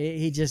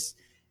 he just,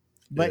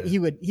 but he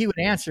would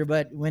answer.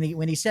 But when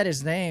he said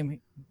his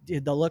name,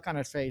 the look on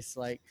his face,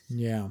 like,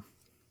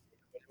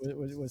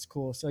 was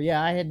cool. So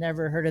yeah, I had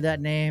never heard of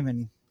that name,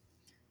 and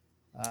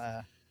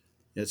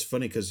it's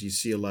funny because you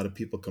see a lot of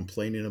people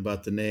complaining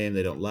about the name.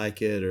 They don't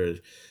like it, or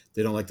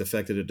they don't like the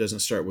fact that it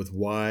doesn't start with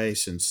Y,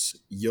 since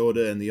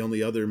Yoda and the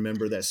only other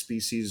member of that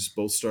species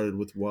both started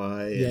with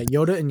Y. Yeah,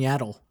 Yoda and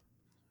Yaddle.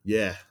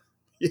 Yeah.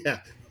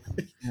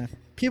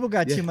 People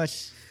got too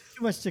much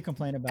to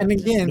complain about. And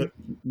again,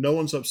 no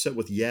one's upset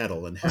with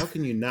Yaddle, and how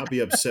can you not be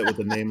upset with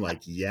a name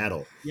like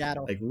Yaddle?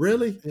 Yaddle. Like,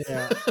 really?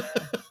 Yeah.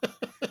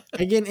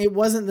 Again, it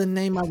wasn't the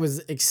name I was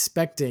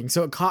expecting,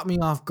 so it caught me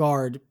off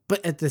guard.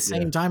 But at the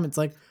same time, it's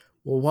like,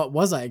 well, what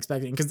was I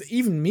expecting? Because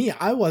even me,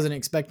 I wasn't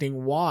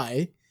expecting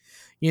Y,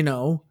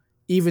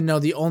 even though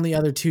the only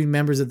other 2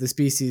 members of the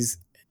species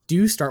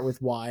do start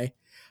with Y.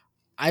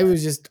 I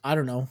was just, I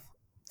don't know,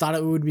 thought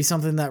it would be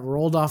something that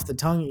rolled off the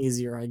tongue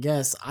easier, I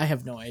guess. I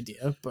have no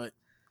idea, but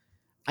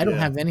I don't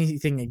have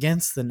anything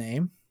against the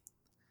name.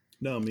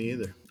 No, me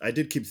either. I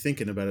did keep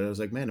thinking about it. I was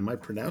like, man, am I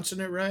pronouncing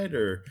it right?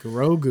 Or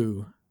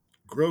Grogu.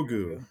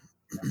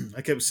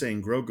 I kept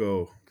saying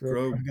Grogo.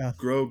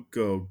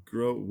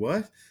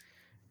 What?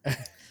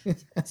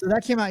 So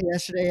that came out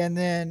yesterday, and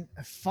then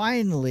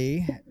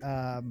finally,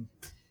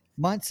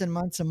 months and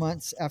months and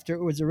months after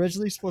it was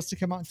originally supposed to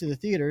come out into the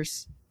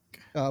theaters,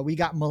 we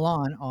got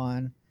Mulan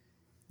on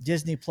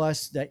Disney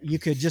Plus that you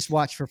could just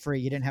watch for free.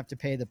 You didn't have to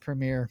pay the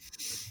premiere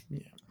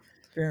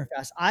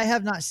fast. I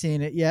have not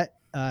seen it yet.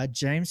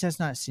 James has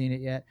not seen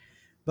it yet,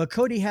 but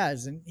Cody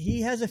has, and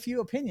he has a few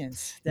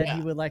opinions that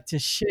he would like to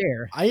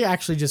share. I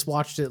actually just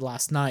watched it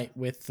last night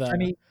with. Let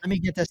me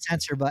get the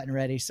censor button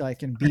ready so I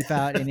can beep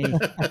out any.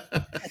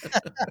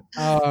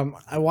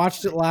 I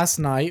watched it last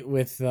night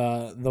with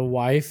the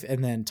wife,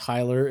 and then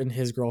Tyler and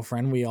his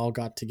girlfriend. We all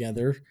got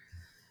together.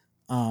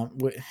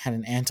 We had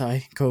an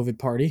anti-COVID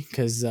party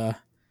because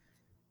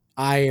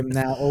I am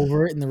now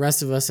over it, and the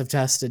rest of us have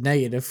tested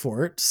negative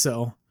for it.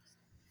 So,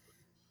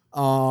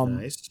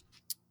 Nice.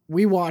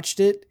 we watched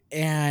it,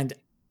 and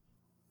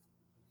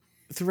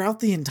throughout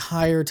the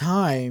entire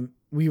time,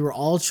 we were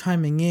all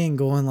chiming in,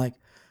 going like,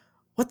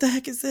 "What the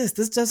heck is this?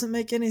 This doesn't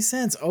make any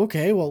sense."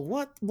 Okay, well,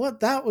 what?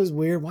 That was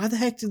weird. Why the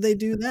heck did they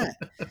do that?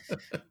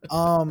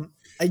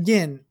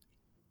 Again,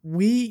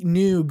 we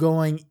knew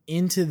going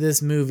into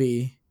this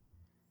movie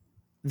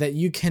that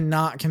you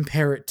cannot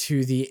compare it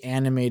to the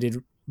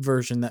animated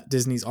version that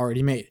Disney's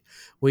already made.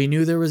 We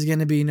knew there was going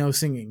to be no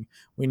singing.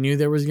 We knew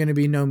there was going to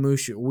be no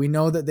Mushu. We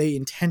know that they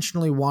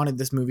intentionally wanted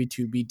this movie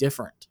to be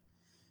different.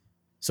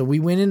 So we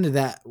went into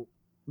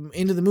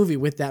the movie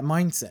with that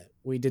mindset.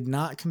 We did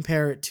not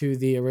compare it to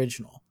the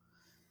original.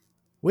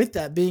 With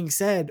that being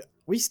said,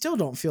 we still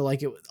don't feel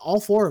like it.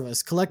 All four of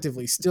us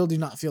collectively still do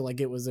not feel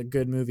like it was a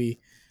good movie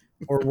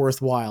or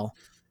worthwhile.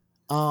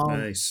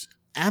 Nice.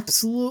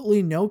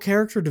 Absolutely no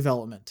character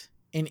development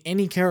in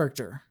any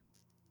character.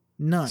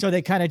 None. So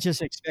they kind of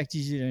just expected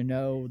you to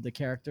know the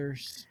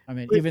characters. I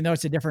mean, even though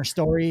it's a different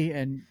story,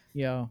 and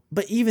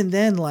but even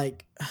then,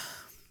 like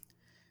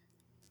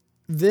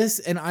this,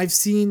 and I've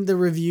seen the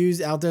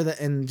reviews out there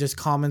and just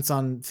comments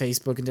on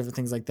Facebook and different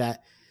things like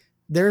that.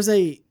 There's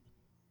a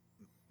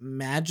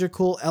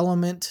magical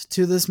element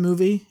to this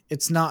movie.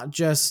 It's not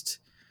just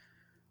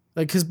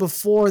like, because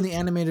before in the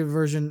animated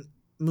version,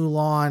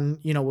 Mulan,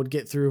 would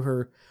get through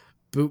her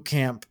boot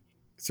camp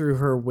through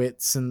her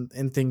wits and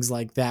things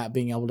like that,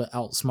 being able to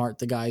outsmart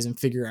the guys and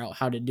figure out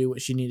how to do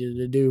what she needed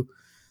to do.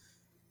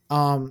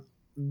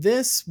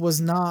 This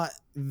was not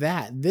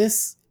that.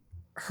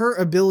 Her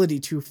ability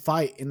to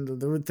fight, and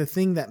the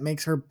thing that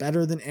makes her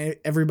better than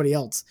everybody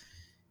else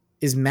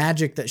is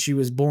magic that she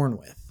was born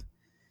with.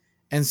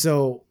 And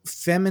so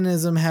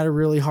feminism had a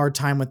really hard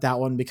time with that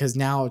one, because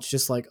now it's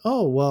just like,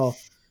 oh, well,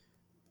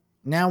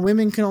 now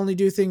women can only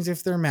do things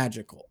if they're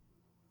magical.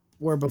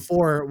 Where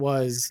before it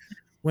was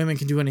women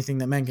can do anything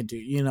that men can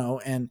do,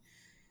 and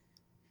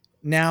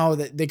now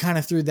that they kind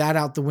of threw that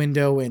out the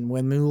window. And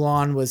when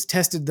Mulan was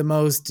tested the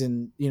most,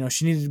 and,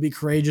 she needed to be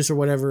courageous or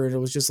whatever, and it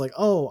was just like,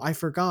 oh, I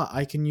forgot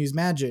I can use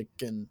magic,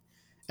 and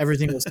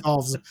everything was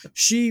solved.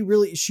 She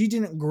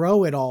didn't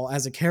grow at all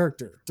as a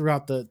character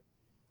throughout the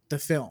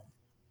film,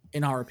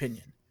 in our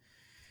opinion.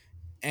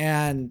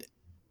 And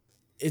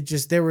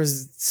there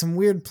was some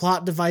weird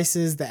plot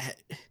devices that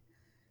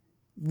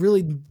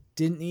really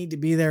didn't need to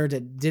be there,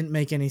 that didn't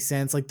make any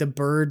sense. Like the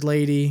bird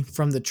lady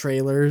from the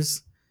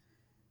trailers.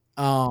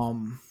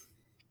 Her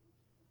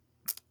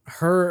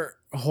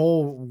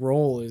whole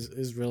role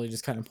is really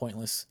just kind of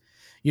pointless.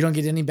 You don't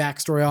get any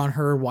backstory on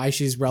her, why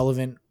she's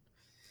relevant.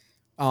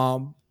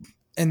 And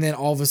then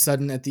all of a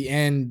sudden at the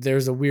end,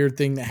 there's a weird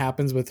thing that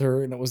happens with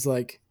her, and it was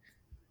like,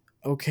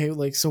 okay,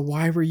 like, so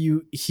why were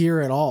you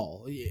here at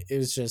all? It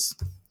was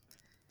just,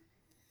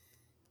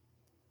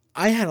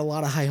 I had a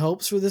lot of high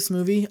hopes for this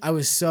movie. I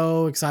was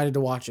so excited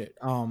to watch it.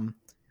 I mean,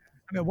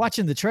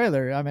 watching the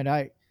trailer,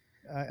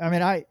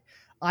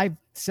 I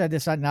said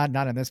this not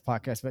on this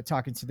podcast, but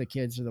talking to the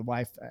kids or the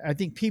wife. I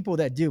think people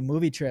that do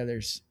movie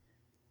trailers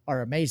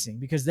are amazing,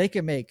 because they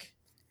can make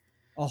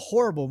a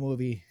horrible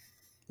movie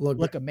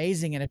look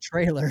amazing in a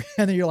trailer,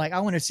 and then you're like, I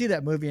want to see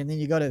that movie, and then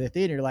you go to the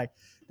theater, you're like,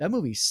 that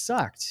movie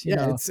sucked.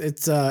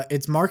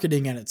 It's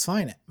marketing at its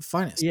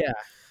finest. Yeah.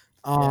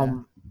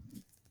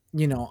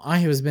 I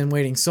have been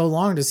waiting so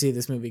long to see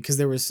this movie, because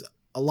there was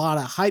a lot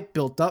of hype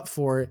built up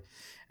for it,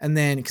 and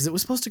then because it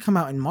was supposed to come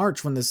out in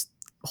March, when this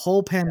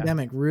whole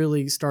pandemic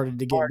really started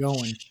to get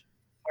going.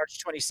 March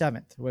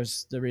 27th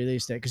was the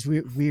release date, because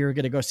we were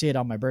going to go see it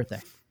on my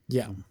birthday.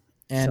 Yeah,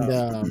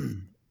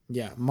 and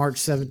March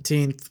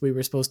 17th we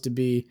were supposed to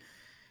be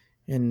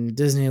in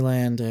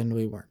Disneyland, and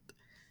we weren't.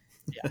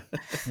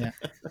 Yeah.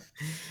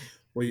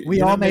 Well, we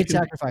all made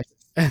sacrifices.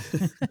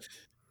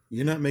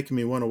 You're not making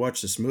me want to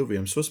watch this movie.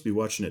 I'm supposed to be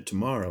watching it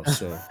tomorrow,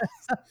 so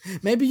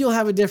maybe you'll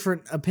have a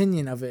different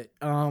opinion of it.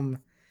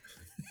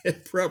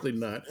 Probably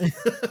not.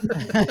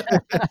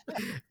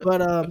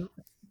 But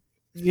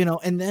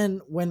and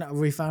then when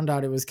we found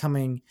out it was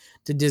coming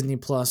to Disney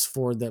Plus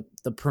for the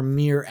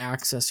premiere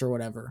access or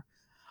whatever,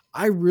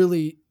 I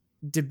really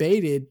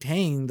debated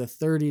paying the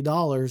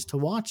 $30 to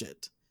watch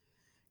it,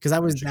 because I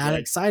was that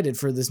excited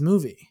for this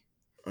movie.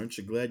 Aren't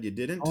you glad you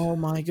didn't? Oh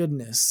my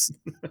goodness.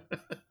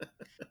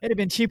 It'd have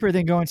been cheaper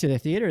than going to the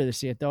theater to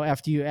see it, though,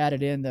 after you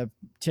added in the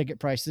ticket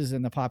prices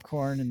and the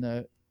popcorn and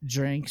the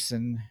drinks.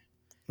 And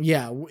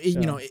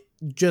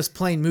just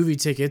plain movie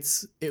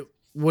tickets, it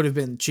would have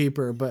been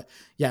cheaper, but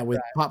with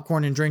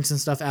popcorn and drinks and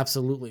stuff,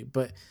 absolutely.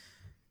 But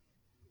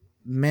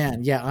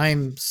man,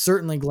 I'm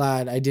certainly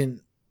glad I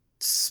didn't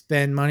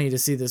spend money to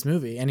see this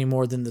movie any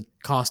more than the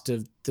cost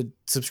of the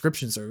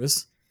subscription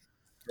service.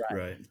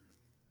 Right.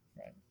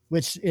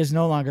 Which is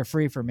no longer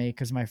free for me,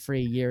 because my free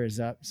year is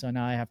up. So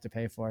now I have to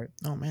pay for it.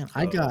 Oh man,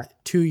 I got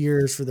 2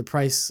 years for the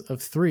price of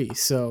 3.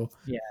 So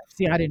yeah,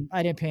 see, I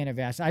didn't pay in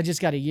advance. I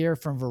just got a year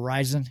from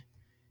Verizon,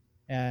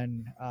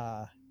 and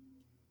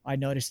I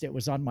noticed it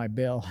was on my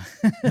bill.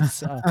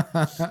 So,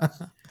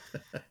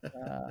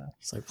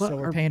 It's like, what? so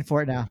we're paying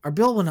for it now. Our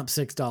bill went up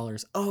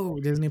 $6. Oh,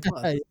 Disney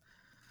Plus.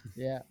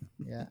 Yeah.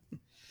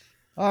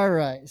 All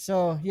right.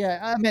 So yeah,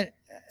 I mean,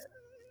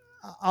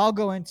 I'll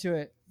go into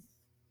it.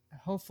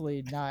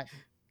 Hopefully not.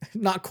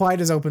 Not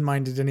quite as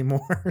open-minded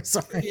anymore.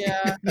 Sorry.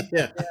 Yeah.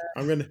 Yeah,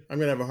 I'm gonna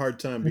have a hard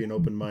time being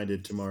open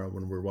minded tomorrow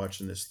when we're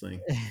watching this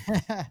thing.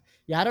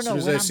 Yeah. I don't As know. soon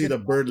as when I I'm see the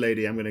bird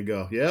lady, I'm gonna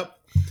go. Yep,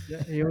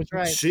 Yeah, he was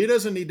right. she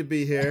doesn't need to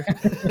be here.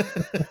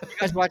 You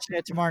guys watching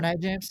it tomorrow night,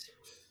 James?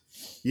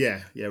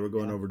 Yeah, we're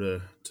going over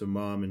to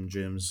Mom and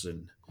Jim's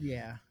and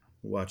Yeah.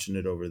 watching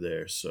it over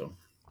there. So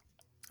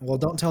Well,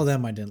 don't tell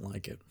them I didn't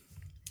like it.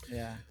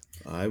 Yeah.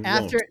 I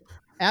won't.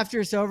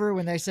 After it's over,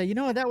 when they say, you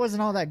know what, that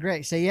wasn't all that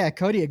great, say, yeah,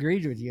 Cody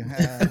agreed with you.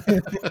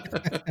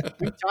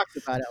 We talked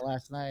about it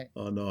last night.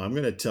 Oh no, I'm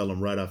gonna tell them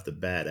right off the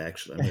bat.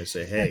 Actually, I'm gonna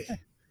say, hey,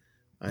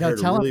 I No,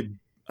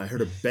 I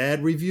heard a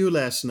bad review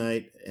last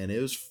night, and it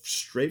was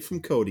straight from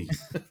Cody.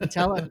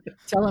 Tell him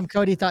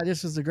Cody thought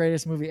this was the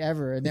greatest movie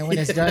ever, and then when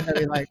it's done, they'll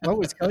be like, what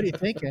was Cody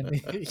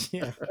thinking?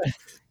 Yeah,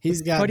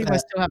 he's got Cody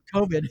must still have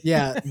COVID.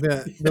 Yeah,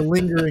 the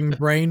lingering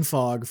brain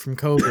fog from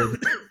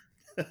COVID.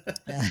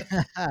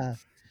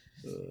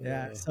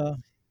 Yeah. So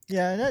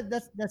yeah,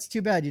 that's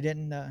too bad you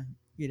didn't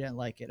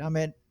like it. I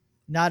mean,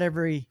 not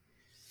every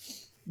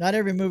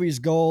movie is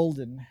gold,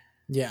 and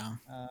Yeah,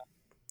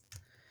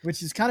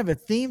 which is kind of a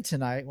theme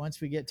tonight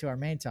once we get to our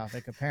main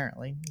topic,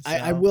 apparently.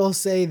 I will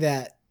say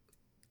that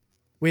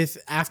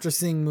after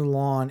seeing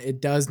Mulan,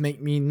 it does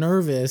make me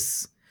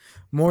nervous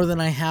more than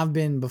I have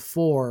been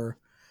before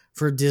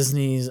for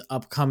Disney's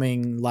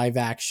upcoming live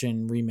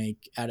action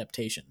remake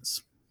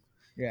adaptations.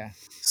 Yeah.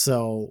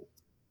 So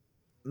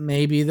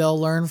maybe they'll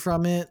learn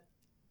from it.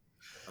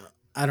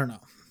 I don't know.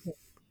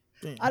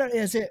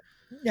 Is it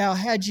now?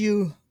 Had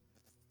you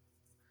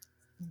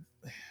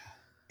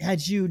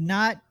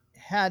not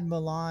had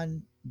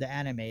Mulan the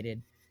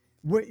animated,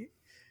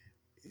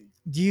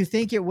 do you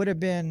think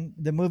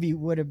the movie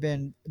would have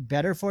been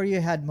better for you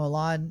had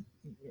Mulan,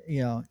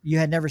 you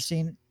had never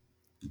seen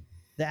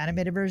the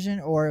animated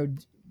version, or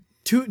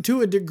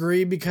to a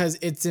degree, because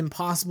it's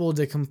impossible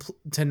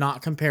to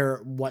not compare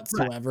it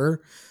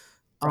whatsoever.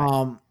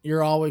 Right.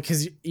 You're always,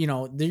 because you're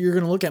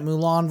going to look at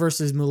Mulan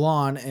versus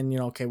Mulan, and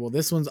okay, well,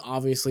 this one's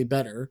obviously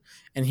better,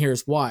 and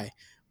here's why.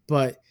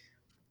 But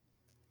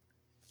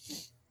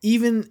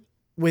even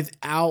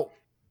without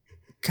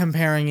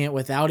comparing it,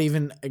 without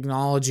even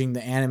acknowledging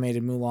the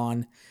animated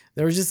Mulan,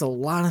 there was just a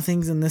lot of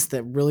things in this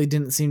that really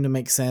didn't seem to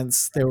make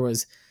sense. There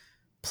was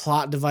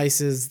plot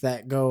devices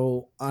that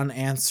go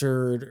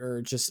unanswered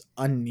or just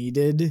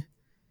unneeded,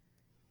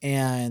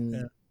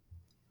 and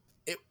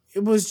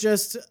it was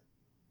just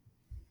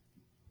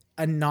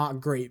a not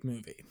great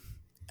movie,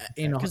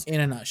 in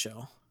a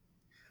nutshell.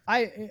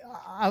 I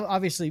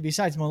obviously,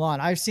 besides Mulan,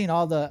 I've seen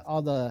all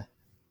the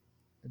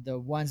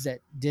ones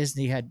that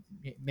Disney had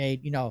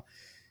made,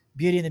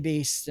 Beauty and the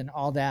Beast and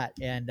all that.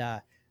 And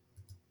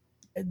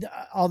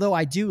although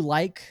I do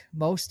like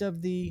most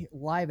of the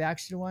live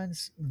action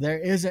ones, there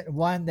isn't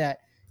one that,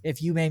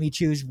 if you made me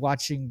choose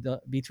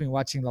between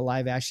watching the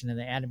live action and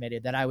the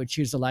animated, that I would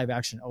choose the live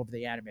action over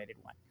the animated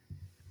one.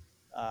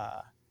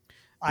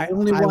 The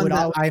only one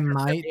that I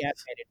might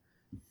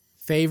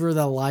favor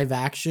the live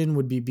action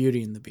would be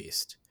Beauty and the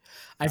Beast.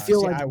 I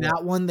feel like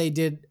that one they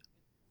did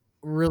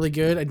really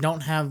good. I don't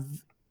have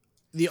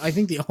I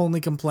think the only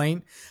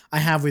complaint I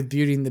have with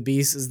Beauty and the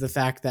Beast is the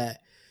fact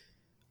that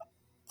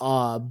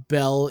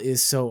Belle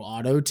is so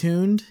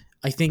auto-tuned.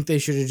 I think they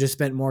should have just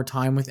spent more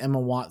time with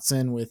Emma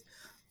Watson with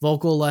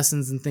vocal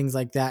lessons and things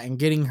like that, and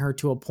getting her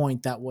to a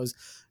point that was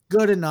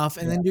good enough,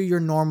 and then do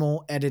your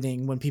normal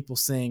editing when people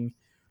sing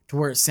to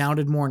where it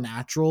sounded more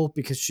natural,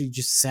 because she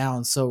just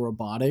sounds so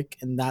robotic.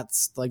 And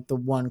that's like the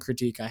one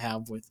critique I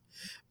have with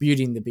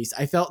Beauty and the Beast.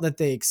 I felt that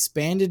they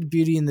expanded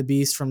Beauty and the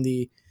Beast from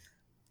the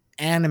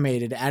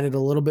animated, added a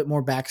little bit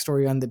more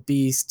backstory on the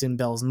Beast and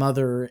Belle's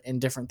mother and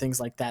different things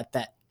like that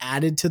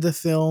added to the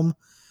film.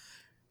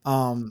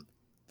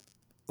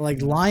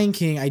 Like Lion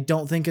King, I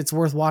don't think it's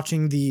worth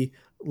watching the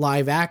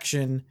live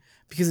action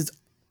because it's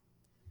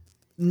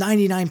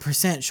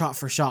 99% shot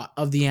for shot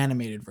of the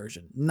animated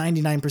version.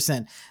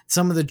 99%.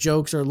 Some of the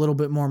jokes are a little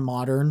bit more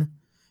modern,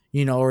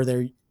 or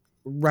they're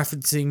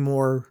referencing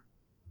more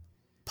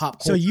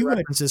pop culture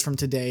references from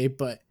today.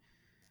 But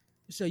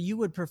so you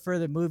would prefer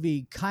the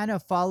movie kind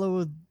of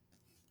follow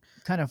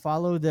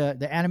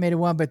the animated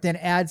one, but then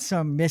add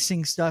some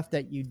missing stuff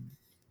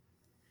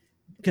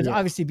because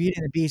obviously Beauty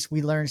and the Beast,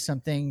 we learned some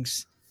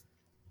things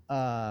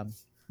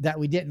that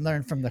we didn't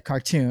learn from the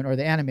cartoon or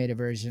the animated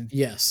version.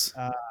 Yes.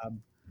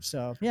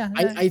 So yeah,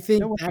 I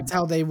think that's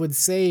how they would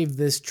save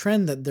this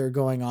trend that they're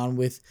going on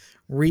with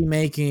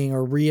remaking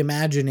or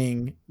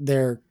reimagining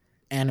their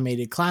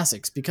animated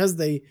classics, because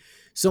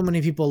so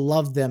many people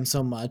love them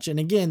so much. And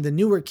again, the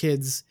newer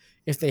kids,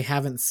 if they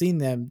haven't seen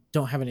them,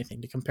 don't have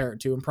anything to compare it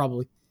to and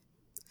probably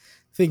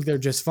think they're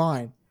just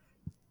fine.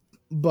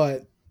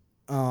 But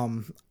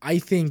I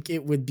think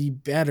it would be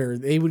better.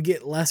 They would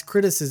get less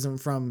criticism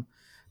from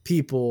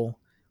people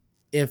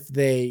if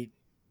they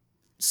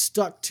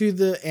stuck to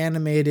the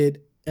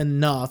animated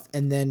enough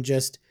and then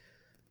just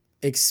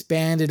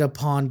expanded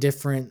upon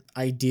different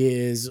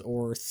ideas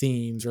or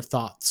themes or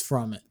thoughts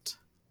from it.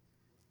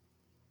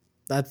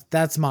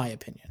 That's my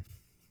opinion.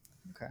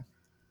 Okay.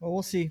 Well,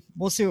 we'll see.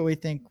 We'll see what we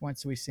think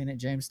once we've seen it,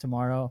 James,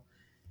 tomorrow.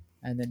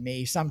 And then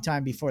me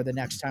sometime before the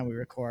next time we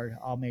record,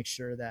 I'll make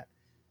sure that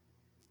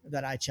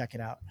I check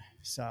it out.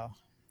 So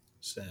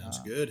Sounds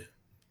good.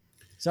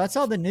 So that's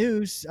all the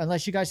news.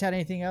 Unless you guys had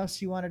anything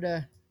else you wanted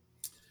to.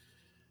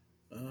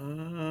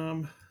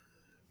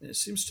 It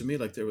seems to me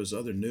like there was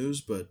other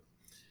news, but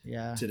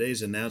Yeah.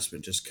 today's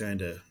announcement just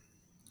kind of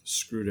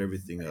screwed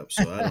everything up.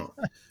 So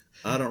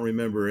I don't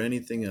remember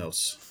anything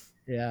else.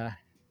 Yeah.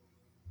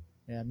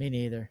 Yeah. Me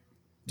neither.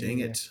 Me Dang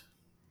neither. it.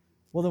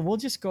 Well, then we'll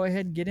just go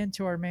ahead and get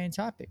into our main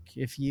topic.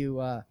 If you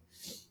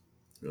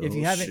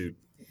haven't, Shoot.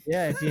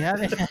 yeah, if you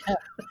haven't,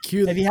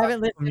 Cue if you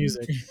haven't listened,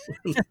 music.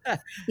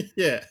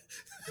 Yeah.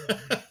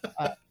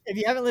 if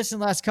you haven't listened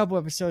to the last couple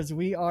episodes,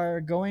 we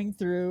are going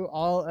through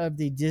all of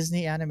the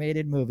Disney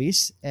animated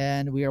movies,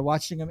 and we are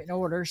watching them in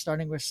order,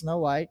 starting with Snow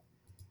White.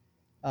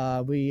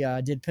 We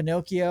did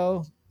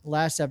Pinocchio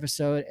last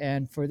episode,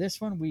 and for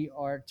this one, we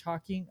are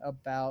talking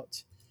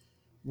about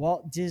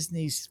Walt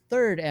Disney's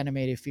third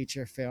animated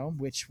feature film,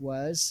 which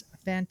was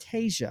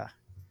Fantasia.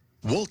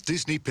 Walt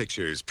Disney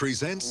Pictures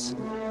presents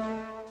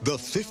the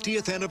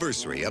 50th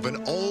anniversary of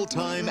an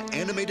all-time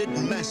animated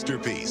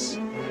masterpiece,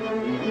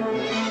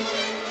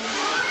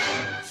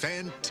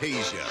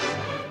 Fantasia.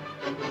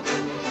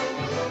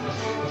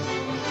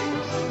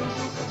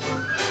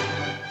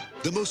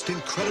 The most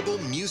incredible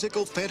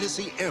musical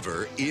fantasy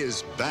ever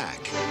is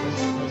back.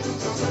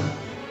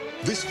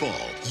 This fall,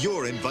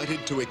 you're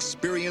invited to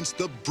experience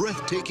the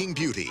breathtaking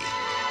beauty,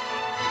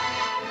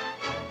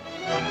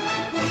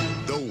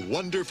 the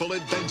wonderful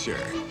adventure,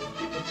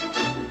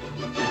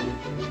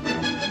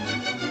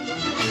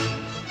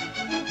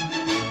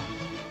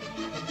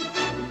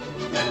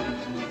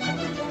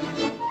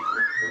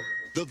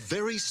 the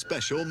very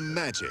special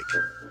magic,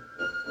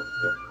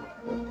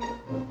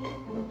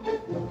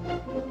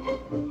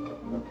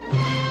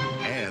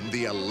 and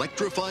the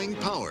electrifying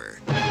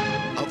power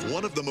of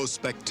one of the most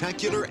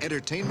spectacular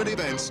entertainment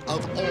events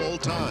of all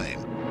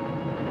time.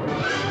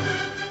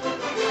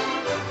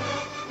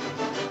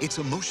 It's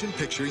a motion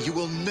picture you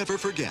will never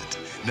forget,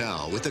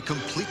 now with a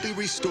completely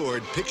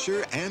restored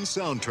picture and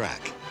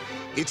soundtrack.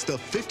 It's the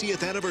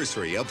 50th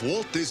anniversary of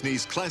Walt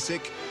Disney's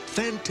classic,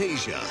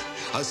 Fantasia,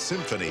 a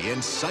symphony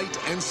in sight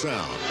and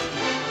sound.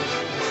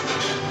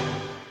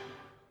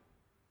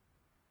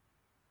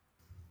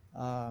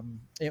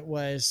 It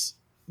was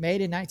made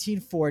in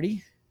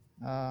 1940.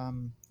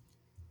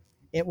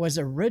 It was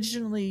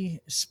originally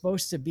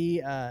supposed to be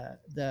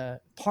the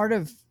part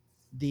of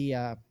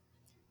the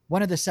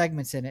one of the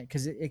segments in it,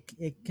 because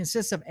it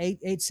consists of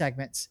eight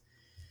segments.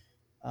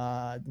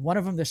 One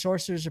of them, The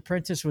Sorcerer's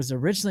Apprentice, was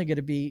originally going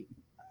to be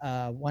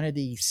one of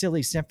the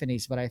silly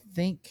symphonies, but I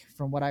think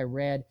from what I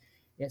read,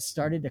 it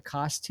started to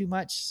cost too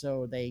much,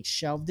 so they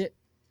shelved it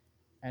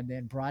and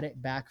then brought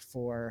it back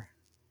for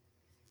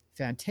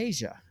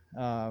Fantasia.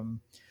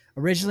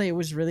 Originally, it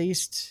was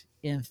released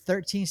in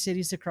 13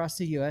 cities across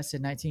the U.S.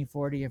 in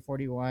 1940 and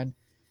 41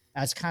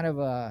 as kind of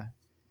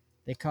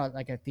they call it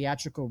like a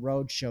theatrical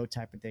road show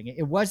type of thing.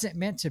 It wasn't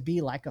meant to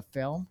be like a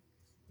film.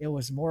 It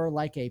was more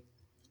like a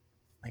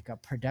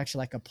production,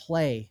 like a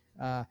play,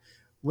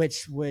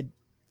 which would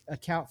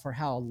account for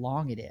how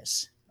long it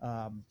is.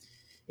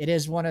 It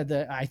is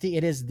I think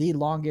it is the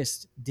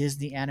longest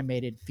Disney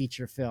animated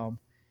feature film.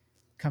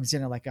 Comes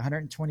in at like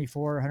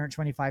 124,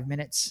 125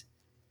 minutes,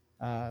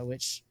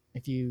 which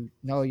if you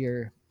know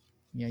your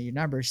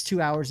numbers, 2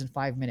 hours and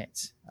 5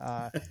 minutes.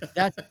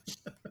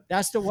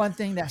 That's the one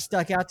thing that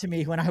stuck out to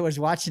me when I was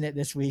watching it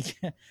this week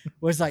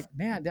was like,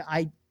 man,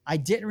 I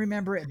didn't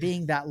remember it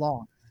being that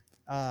long.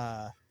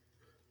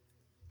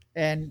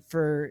 And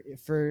for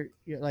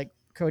like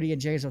Cody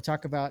and James will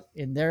talk about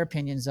in their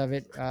opinions of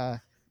it,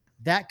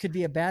 that could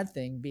be a bad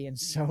thing being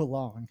so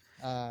long.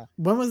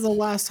 When was the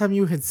last time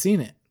you had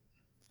seen it?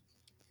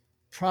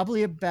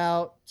 Probably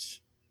about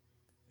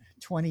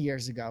 20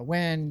 years ago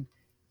when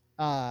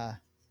the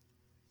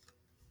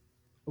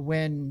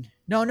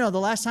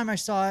last time I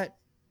saw it,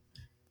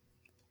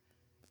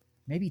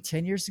 maybe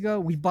 10 years ago.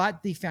 We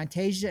bought the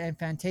Fantasia and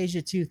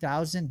Fantasia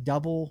 2000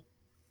 double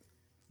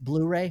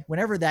Blu-ray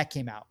whenever that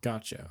came out.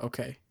 Gotcha.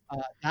 Okay.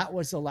 That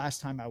was the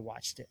last time I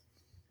watched it.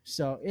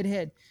 So it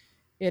had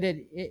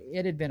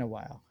been a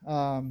while.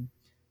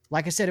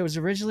 Like I said, it was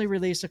originally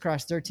released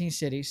across 13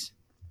 cities.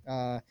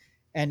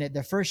 And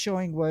the first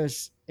showing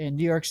was in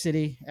New York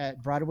City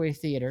at Broadway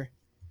Theater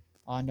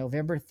on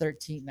November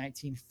 13th,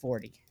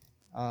 1940.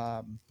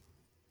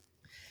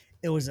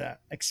 It was an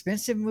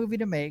expensive movie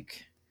to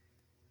make,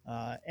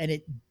 and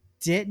it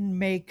didn't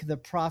make the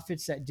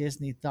profits that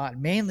Disney thought,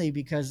 mainly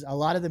because a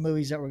lot of the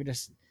movies that were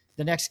just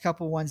the next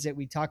couple ones that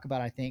we talk about,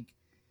 I think,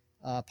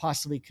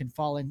 possibly can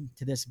fall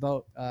into this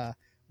boat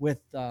with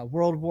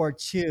World War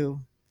II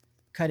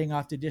cutting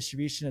off the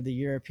distribution of the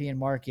European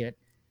market.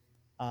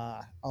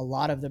 a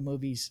lot of the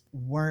movies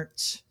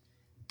weren't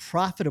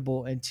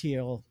profitable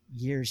until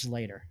years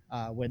later,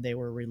 when they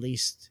were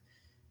released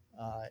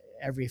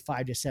every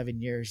 5 to 7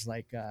 years,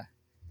 like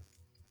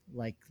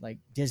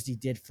Disney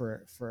did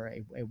for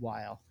a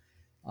while.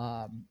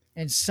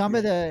 And some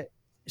of the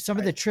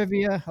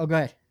trivia. Oh, go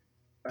ahead.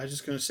 I was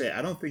just going to say,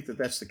 I don't think that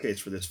that's the case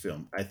for this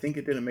film. I think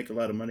it didn't make a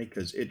lot of money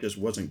because it just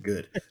wasn't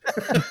good.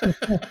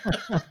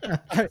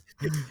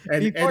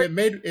 and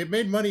it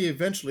made money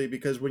eventually,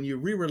 because when you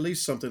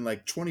re-release something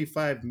like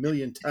 25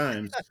 million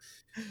times,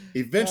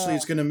 eventually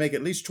it's going to make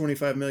at least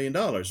 $25 million,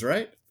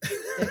 right?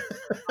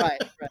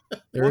 Right.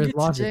 There is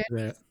logic to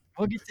that.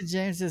 We'll get to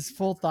James's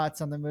full thoughts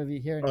on the movie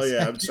here in a Oh, yeah,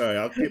 second. I'm sorry.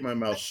 I'll keep my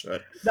mouth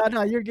shut.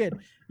 No, you're good.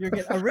 You're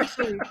good.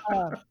 Originally,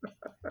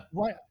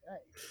 what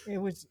it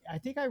was, I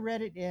think I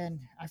read it in,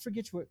 I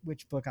forget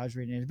which book I was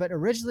reading it, but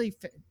originally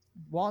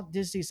Walt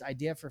Disney's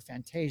idea for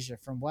Fantasia,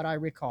 from what I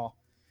recall,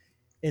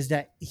 is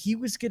that he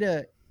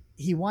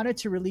wanted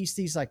to release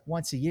these like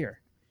once a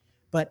year,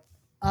 but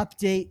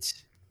update,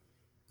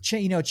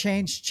 change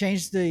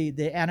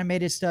the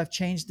animated stuff,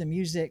 change the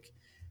music,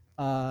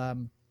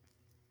 and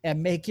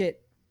make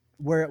it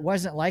where it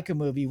wasn't like a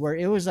movie, where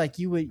it was like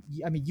you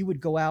would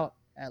go out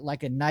at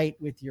like a night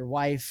with your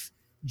wife,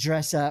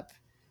 dress up,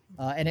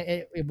 and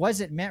it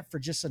wasn't meant for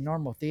just a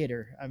normal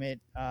theater. I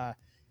mean,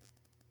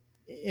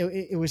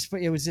 it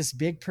was this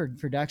big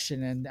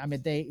production, and I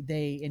mean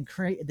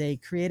they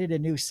created a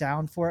new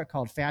sound for it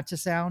called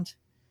Fantasound,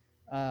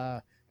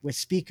 with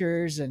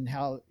speakers, and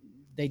how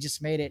they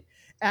just made it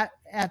at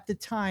the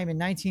time in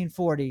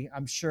 1940.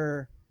 I'm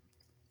sure.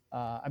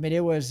 I mean,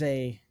 it was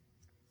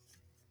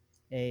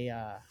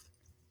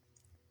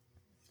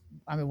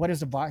what is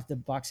the box? The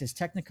box is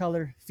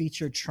Technicolor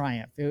Feature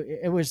Triumph.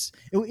 It was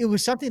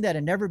something that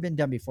had never been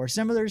done before.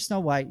 Similar to Snow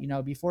White,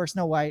 before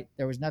Snow White,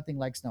 there was nothing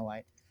like Snow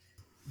White.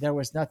 There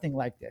was nothing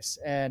like this.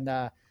 And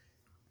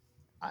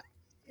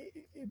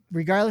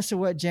regardless of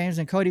what James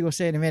and Cody will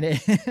say in a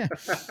minute,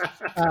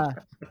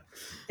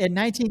 in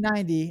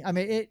 1990, I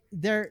mean,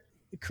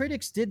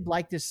 critics did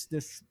like this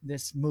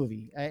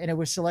movie, and it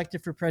was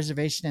selected for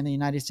preservation in the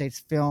United States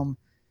Film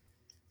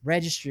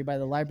Registry by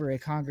the Library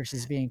of Congress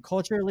as being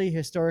culturally,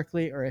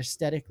 historically, or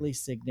aesthetically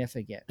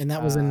significant. And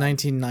that was in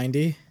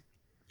 1990?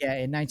 Yeah,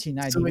 in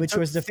 1990, so which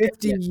was the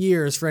 50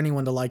 years for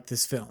anyone to like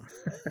this film.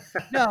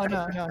 No.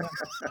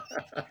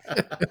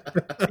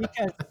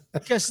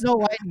 because Snow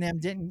White and them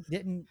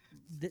didn't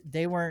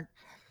they weren't.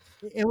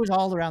 It was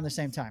all around the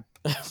same time.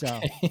 So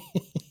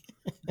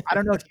I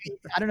don't know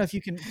if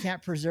you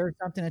can't preserve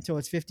something until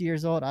it's 50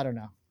 years old. I don't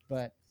know,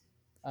 but.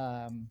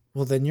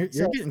 Well, then you're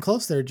getting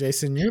close there,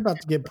 Jason. You're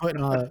about to get put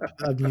in a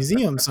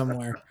museum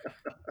somewhere.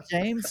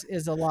 James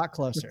is a lot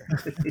closer.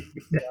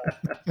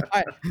 All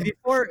right,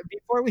 before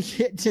we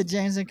get to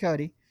James and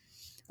Cody,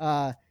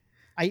 I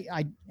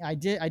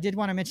did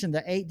want to mention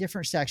the 8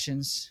 different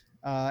sections,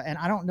 and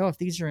I don't know if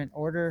these are in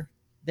order.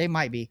 They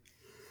might be.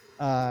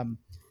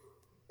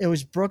 It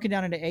was broken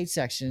down into 8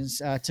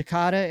 sections: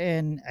 Toccata,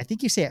 and I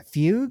think you say it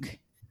fugue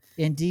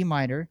in D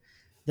minor,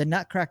 the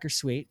Nutcracker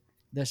Suite,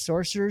 the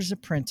Sorcerer's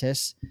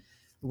Apprentice,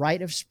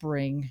 Rite of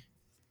Spring.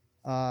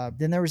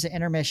 Then there was an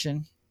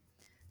intermission,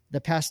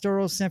 the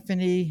Pastoral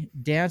Symphony,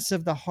 Dance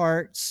of the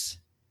Hearts,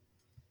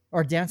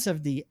 or Dance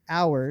of the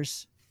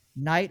Hours,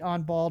 Night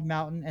on Bald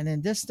Mountain. And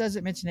then this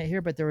doesn't mention it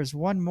here, but there was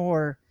one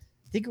more.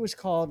 I think it was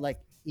called like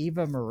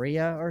Eva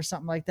Maria or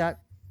something like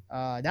that.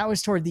 That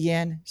was toward the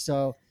end.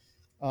 So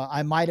my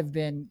eyes might have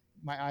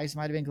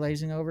been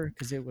glazing over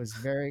because it was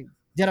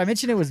did I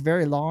mention it was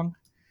very long?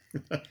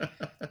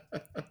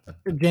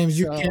 James,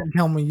 you can't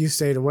tell me you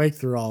stayed awake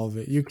through all of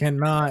it. You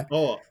cannot.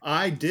 Oh,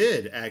 I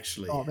did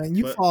actually. Oh man,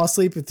 you fall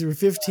asleep through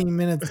 15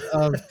 minutes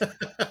of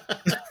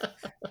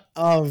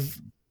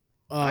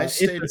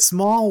it's a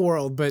small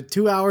world, but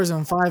 2 hours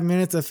and 5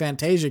 minutes of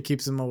Fantasia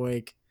keeps him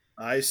awake.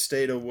 I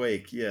stayed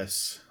awake.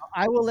 Yes.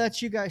 I will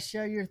let you guys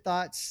share your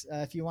thoughts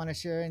if you want to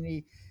share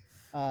any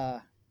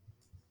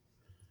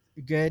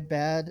good,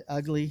 bad,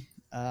 ugly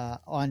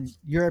on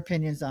your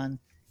opinions on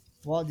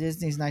Walt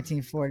Disney's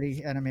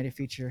 1940 animated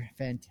feature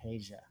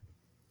Fantasia.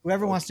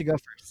 Whoever wants to go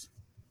first.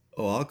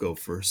 Oh, I'll go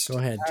first. Go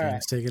ahead, James.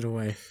 Right. Take it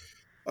away.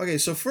 Okay,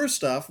 so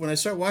first off, when I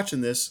start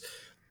watching this,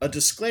 a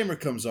disclaimer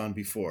comes on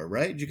before,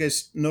 right? Did you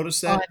guys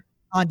notice that?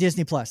 On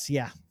Disney Plus,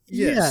 yeah.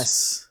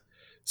 Yes.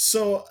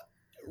 So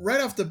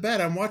right off the bat,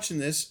 I'm watching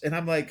this and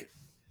I'm like,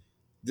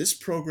 this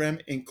program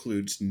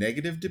includes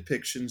negative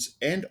depictions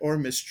and or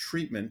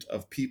mistreatment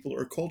of people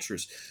or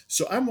cultures.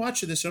 So I'm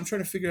watching this and I'm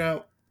trying to figure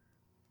out,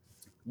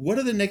 what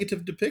are the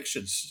negative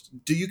depictions?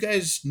 Do you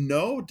guys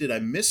know? Did I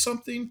miss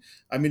something?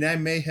 I mean,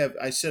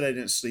 I said I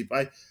didn't sleep.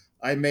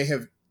 I may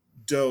have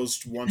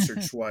dozed once or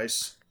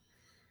twice.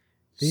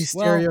 These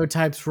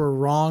stereotypes were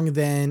wrong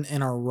then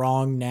and are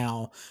wrong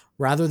now.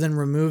 Rather than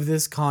remove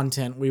this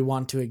content, we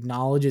want to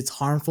acknowledge its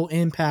harmful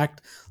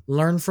impact,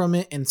 learn from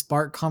it, and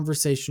spark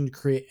conversation to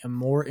create a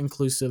more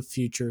inclusive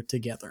future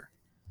together.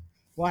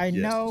 Well, I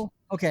know.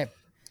 Okay.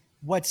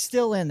 What's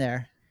still in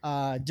there?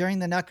 During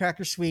the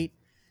Nutcracker Suite,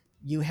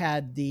 you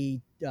had the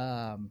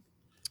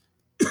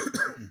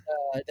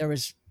there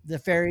was the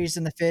fairies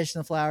and the fish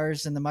and the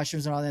flowers and the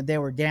mushrooms and all that. They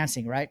were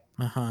dancing, right?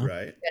 Uh-huh.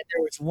 Right. And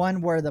there was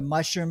one where the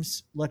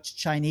mushrooms looked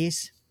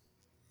Chinese.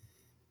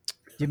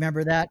 Do you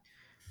remember that?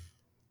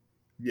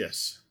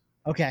 Yes.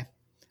 Okay.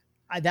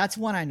 That's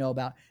one I know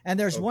about. And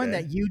there's one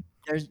Okay.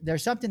 that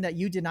there's something that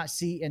you did not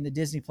see in the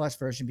Disney Plus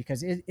version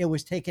because it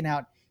was taken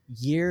out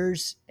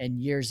years and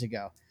years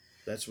ago.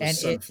 That's with And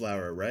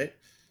Sunflower, right?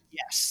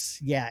 yes,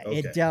 yeah, Okay.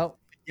 it dealt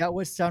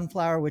with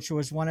Sunflower, which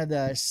was one of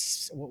the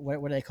what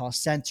do they call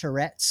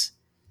centaurettes,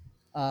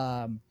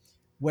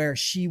 where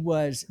she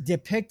was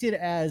depicted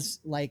as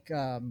like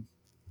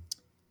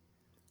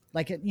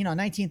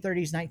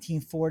 1930s,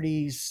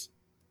 1940s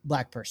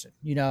black person.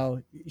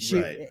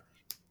 She. Right.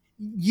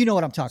 You know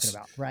what I'm talking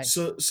about, right?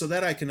 So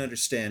that I can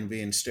understand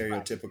being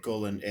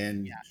stereotypical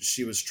and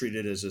she was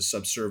treated as a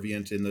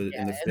subservient in the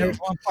Yeah, in the and film. there's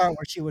one part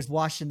where she was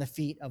washing the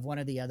feet of one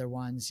of the other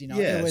ones.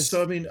 Yeah. It was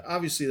So I mean,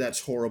 obviously that's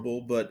horrible,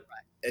 but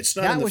it's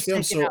not that in the was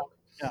film. taken So out.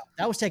 No,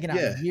 that was taken out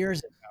Yeah. years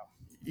ago.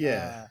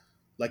 yeah,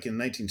 like in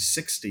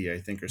 1960, I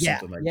think, or Yeah,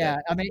 something like yeah.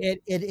 that. I mean,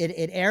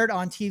 it aired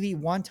on TV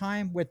one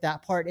time with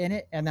that part in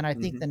it, and then I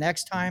think Mhm. the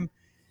next time,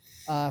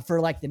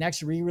 for like the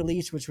next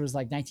re-release, which was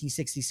like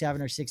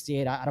 1967 or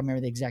 68, I don't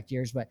remember the exact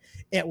years, but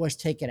it was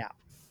taken out.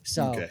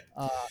 So Okay.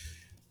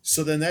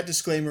 So then that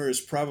disclaimer is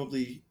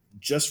probably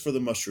just for the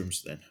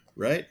mushrooms, then,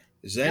 right?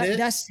 Is that it?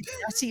 that's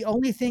the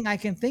only thing I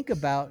can think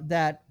about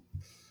that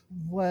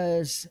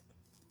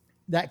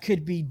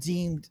could be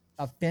deemed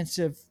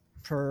offensive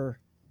per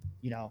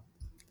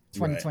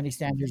 2020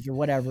 standards or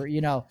whatever,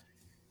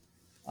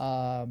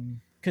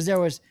 because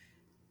there was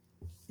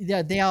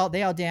they all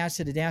danced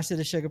to the dance of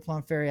the Sugar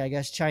Plum Fairy, I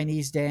guess,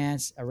 Chinese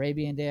dance,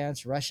 Arabian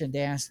dance, Russian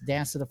dance,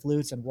 dance of the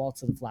flutes, and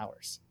waltz of the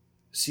flowers.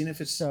 Seeing if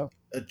it's So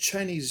a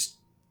Chinese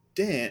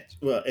dance.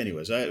 Well,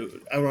 anyways, I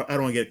don't want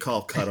to get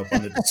caught up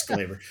on the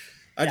disclaimer.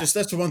 That's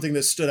the one thing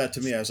that stood out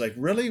to me. I was like,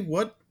 really,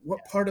 what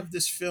part of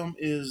this film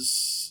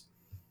is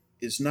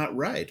not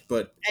right?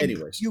 But and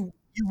anyways, you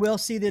will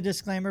see the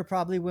disclaimer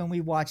probably when we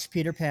watch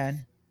Peter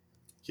Pan.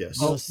 yes,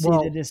 You'll see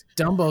well, the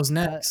Dumbo's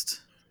next.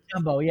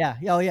 Dumbo, yeah.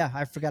 Oh yeah,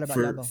 I forgot about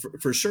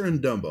Dumbo. for sure in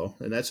Dumbo,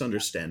 and that's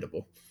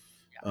understandable.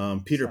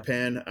 Peter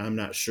Pan, I'm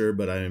not sure,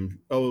 but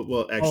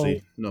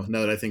actually, no.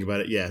 Now that I think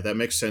about it, yeah, that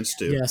makes sense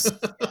too. Yes.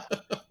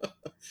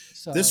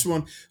 So This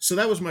one, so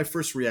that was my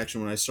first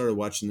reaction when I started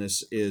watching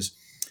this. Is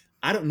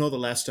I don't know the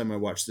last time I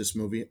watched this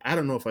movie. I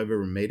don't know if I've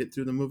ever made it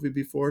through the movie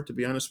before, to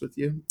be honest with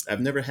you.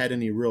 I've never had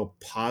any real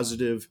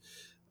positive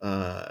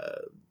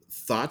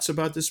thoughts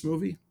about this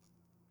movie.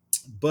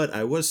 But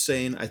I was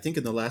saying, I think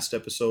in the last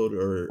episode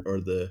or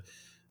the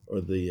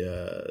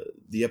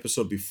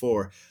episode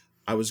before,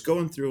 I was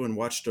going through and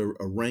watched a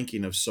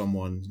ranking of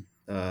someone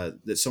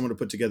that someone had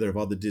put together of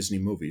all the Disney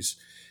movies,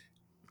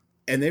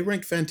 and they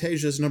ranked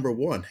Fantasia as number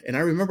one. And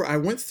I remember I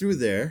went through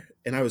there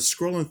and I was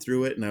scrolling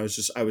through it, and I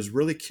was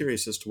really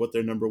curious as to what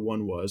their number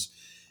one was.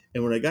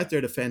 And when I got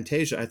there to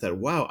Fantasia, I thought,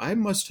 wow, I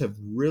must have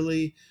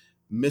really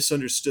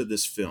misunderstood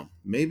this film.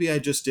 Maybe I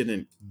just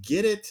didn't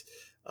get it.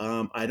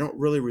 I don't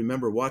really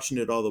remember watching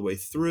it all the way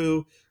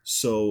through.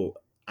 So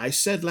I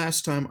said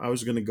last time I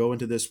was going to go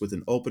into this with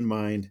an open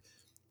mind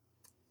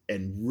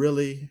and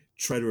really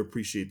try to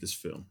appreciate this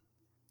film.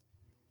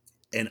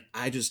 And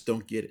I just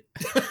don't get it.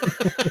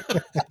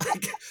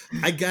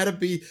 I gotta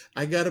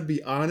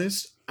be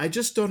honest. I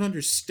just don't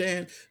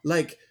understand.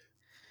 Like,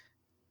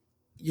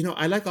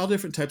 I like all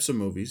different types of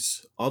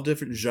movies, all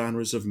different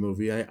genres of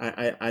movie.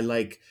 I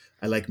like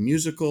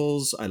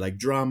musicals. I like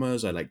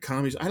dramas. I like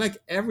comedies. I like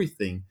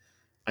everything.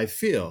 I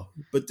feel,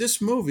 but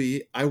this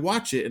movie, I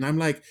watch it and I'm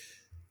like,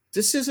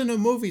 this isn't a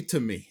movie to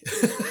me.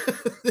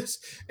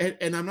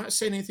 And I'm not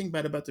saying anything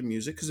bad about the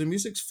music because the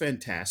music's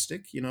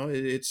fantastic.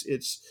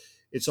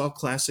 It's all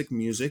classic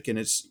music, and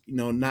it's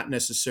not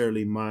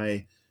necessarily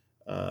my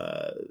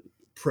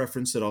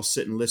preference that I'll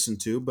sit and listen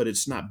to, but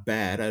it's not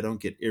bad. I don't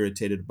get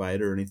irritated by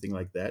it or anything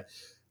like that.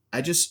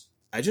 I just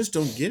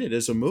don't get it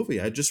as a movie.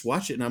 I just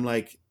watch it and I'm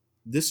like,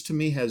 this to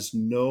me has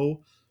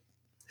zero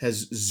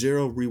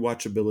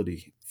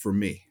rewatchability for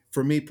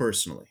me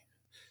personally.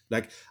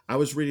 Like, I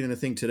was reading a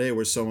thing today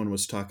where someone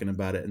was talking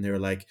about it and they were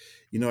like,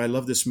 I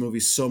love this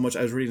movie so much.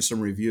 I was reading some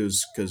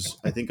reviews because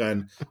I think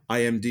on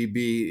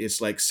IMDb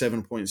it's like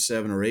 7.7 or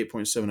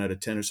 8.7 out of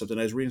 10 or something.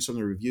 I was reading some of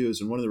the reviews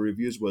and one of the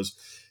reviews was,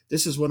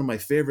 this is one of my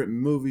favorite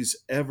movies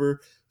ever.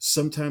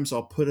 Sometimes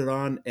I'll put it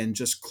on and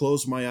just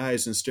close my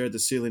eyes and stare at the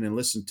ceiling and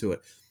listen to it.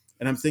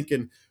 And I'm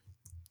thinking,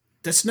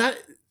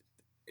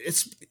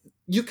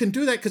 you can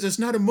do that because it's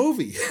not a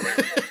movie.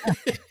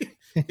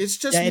 It's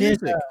just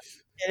music.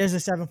 It is a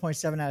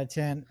 7.7 out of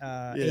 10,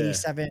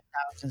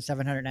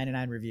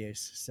 87,799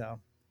 reviews. So,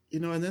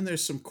 and then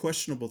there's some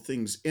questionable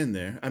things in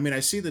there. I mean,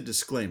 I see the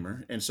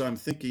disclaimer, and so I'm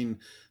thinking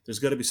there's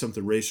got to be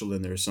something racial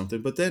in there or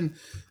something. But then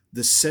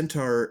the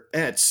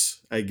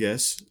centaurettes, I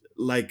guess,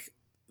 like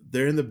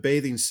they're in the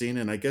bathing scene,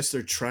 and I guess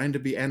they're trying to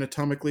be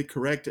anatomically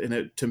correct.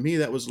 And to me,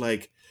 that was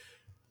like,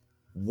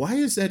 why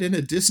is that in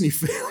a Disney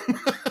film?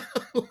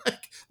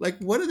 like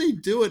what are they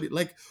doing?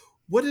 Like,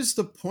 what is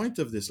the point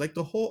of this? Like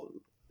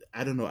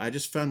I don't know. I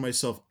just found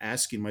myself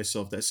asking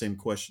myself that same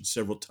question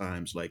several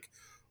times. Like,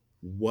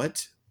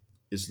 what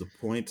is the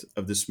point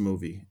of this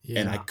movie?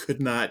 And I Yeah.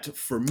 could not,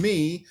 for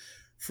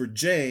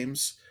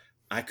James,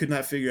 I could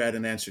not figure out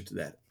an answer to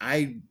that.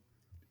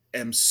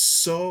 Am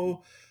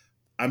so,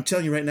 I'm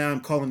telling you right now,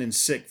 I'm calling in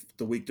sick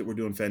the week that we're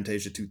doing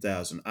Fantasia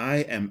 2000. I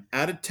am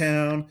out of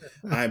town.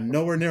 I'm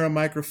nowhere near a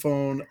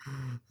microphone.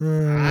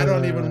 I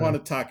don't even want to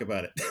talk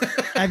about it.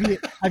 Have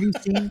you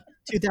seen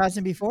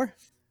 2000 before?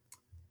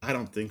 I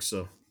don't think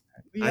so.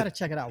 You got to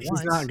check it out He's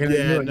once. not gonna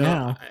do it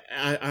now.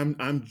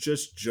 I'm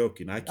just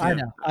joking. I I can't.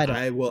 know, I know.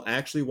 I will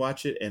actually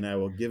watch it and I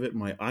will give it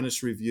my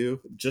honest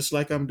review, just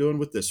like I'm doing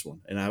with this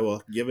one, and I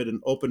will give it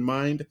an open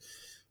mind.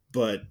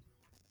 But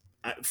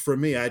for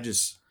me, I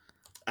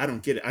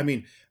don't get it. I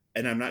mean,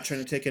 and I'm not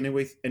trying to take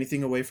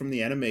anything away from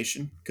the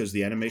animation, because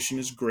the animation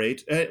is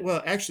great.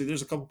 Well, actually,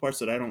 there's a couple parts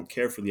that I don't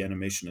care for the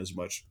animation as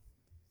much,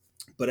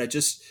 but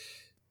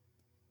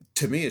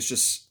to me, it's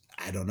just,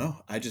 I don't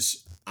know.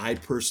 I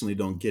personally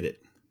don't get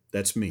it.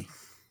 That's me.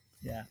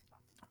 Yeah.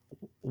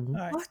 All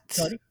right, What?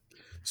 Cody?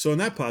 So on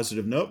that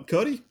positive note,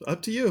 Cody,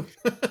 up to you.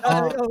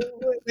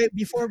 Wait,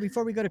 before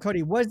we go to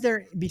Cody, was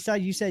there,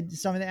 besides, you said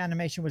some of the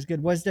animation was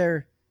good,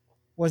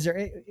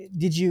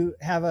 did you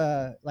have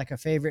a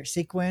favorite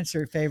sequence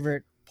or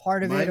favorite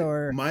part of it,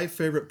 or My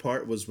favorite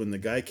part was when the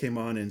guy came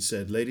on and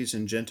said, "Ladies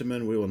and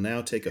gentlemen, we will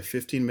now take a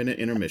 15-minute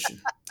intermission."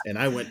 And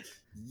I went,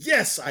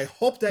 "Yes, I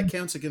hope that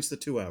counts against the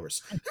 2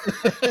 hours."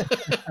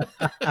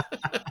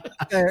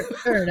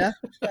 fair enough.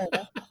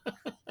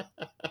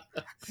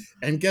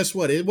 And guess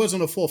what? It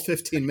wasn't a full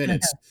 15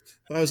 minutes.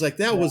 I was like,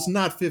 that was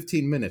not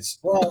 15 minutes.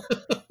 Well,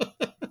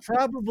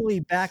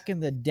 probably back in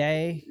the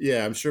day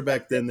Yeah, I'm sure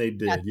back then they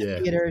did. at the Yeah.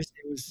 theaters,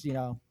 it was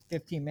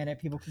 15-minute.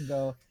 People can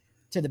go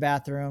to the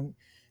bathroom,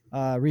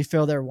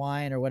 refill their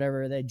wine or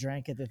whatever they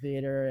drank at the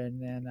theater,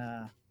 and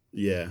then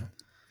Yeah.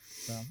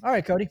 so. All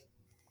right, Cody.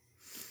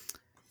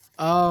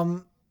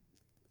 I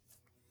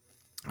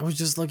was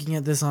just looking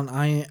at this on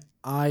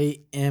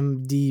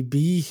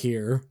IMDb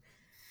here.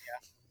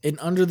 And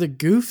under the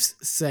goofs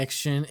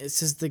section, it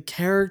says the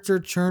character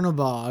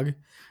Chernobog,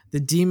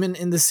 the demon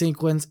in the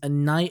sequence, A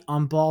Night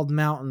on Bald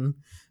Mountain,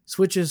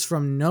 switches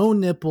from no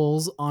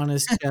nipples on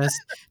his chest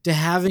to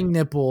having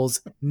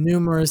nipples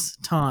numerous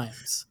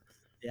times.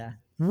 Yeah.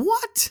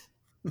 What?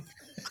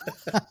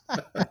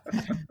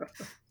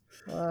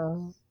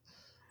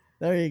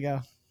 There you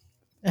go.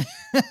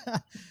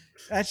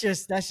 That's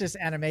just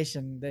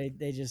animation.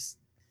 They just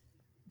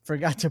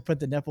forgot to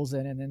put the nipples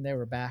in, and then they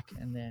were back,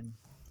 and then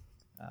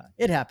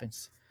it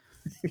happens.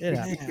 It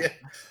happens. Yeah.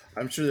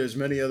 I'm sure there's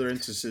many other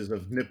instances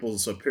of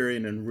nipples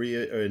appearing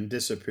and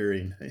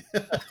disappearing.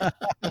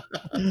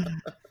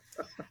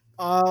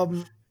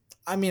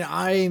 I mean,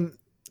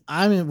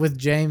 I'm with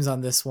James on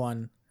this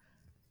one.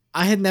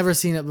 I had never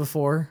seen it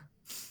before.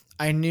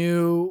 I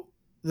knew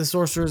the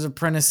Sorcerer's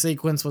Apprentice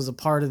sequence was a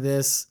part of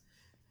this,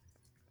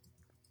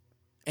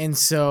 and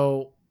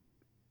so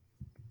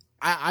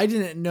I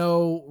didn't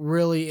know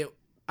really.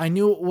 I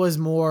knew it was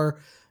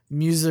more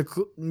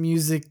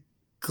musically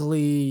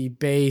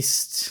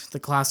based, the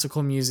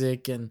classical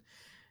music, and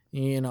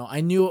I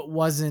knew it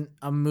wasn't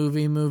a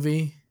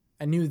movie.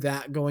 I knew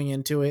that going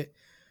into it.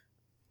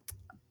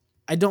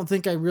 I don't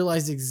think I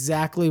realized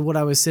exactly what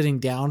I was sitting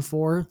down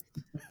for.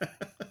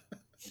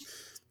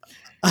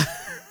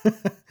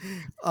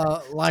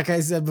 Like I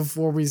said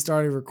before we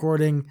started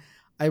recording,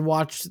 I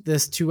watched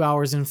this 2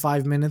 hours and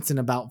 5 minutes in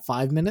about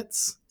 5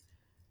 minutes.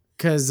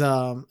 Because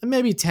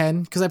maybe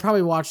 10, because I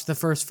probably watched the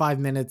first 5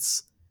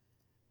 minutes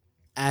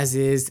as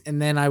is,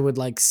 and then I would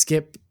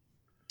skip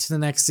to the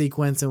next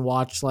sequence and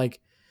watch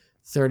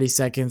 30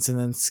 seconds, and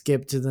then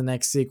skip to the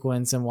next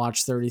sequence and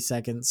watch 30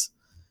 seconds.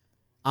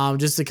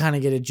 Just to kind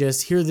of get a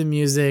gist, hear the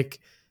music,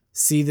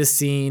 see the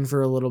scene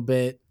for a little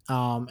bit,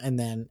 and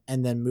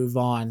then move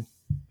on.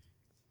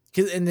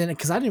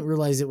 Because I didn't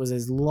realize it was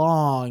as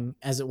long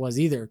as it was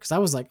either. Because I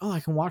was like, oh, I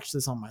can watch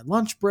this on my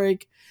lunch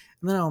break.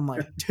 And then I'm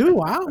like,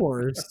 2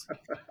 hours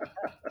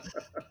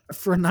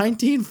for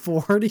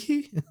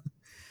 1940?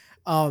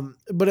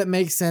 But it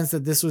makes sense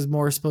that this was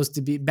more supposed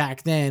to be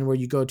back then, where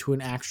you go to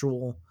an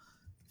actual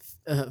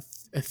a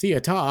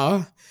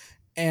theater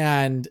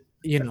and,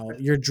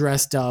 you're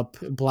dressed up,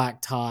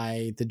 black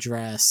tie, the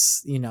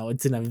dress,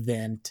 it's an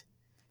event.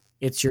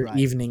 It's your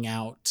evening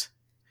out.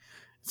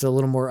 It's a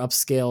little more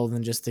upscale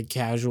than just a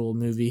casual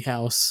movie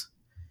house.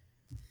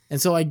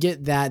 And so I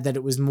get that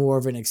it was more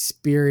of an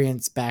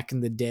experience back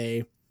in the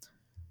day.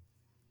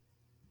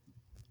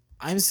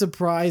 I'm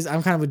surprised.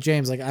 I'm kind of with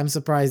James. I'm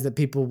surprised that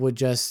people would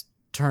just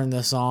turn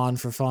this on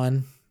for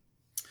fun.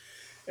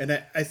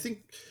 And I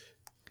think,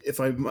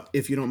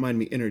 if you don't mind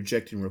me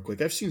interjecting real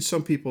quick, I've seen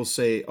some people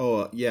say,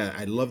 "Oh yeah,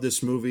 I love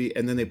this movie,"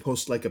 and then they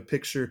post a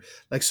picture.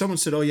 Like someone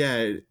said, "Oh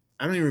yeah,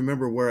 I don't even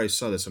remember where I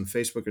saw this, on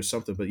Facebook or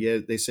something," but yeah,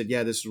 they said,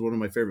 "Yeah, this is one of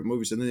my favorite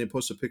movies," and then they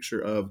post a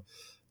picture of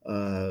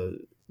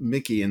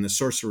Mickey and the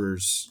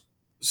sorcerer's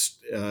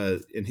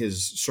in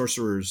his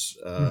sorcerer's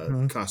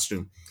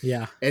costume.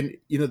 Yeah. And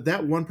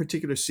that one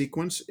particular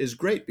sequence is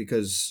great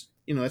because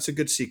that's a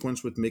good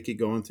sequence with Mickey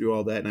going through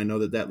all that, and I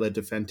know that led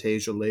to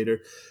Fantasia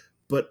later.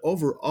 But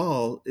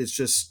overall, it's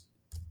just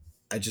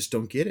I just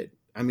don't get it.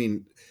 I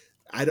mean,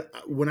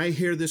 when I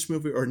hear this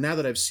movie, or now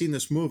that I've seen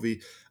this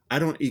movie, I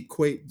don't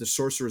equate The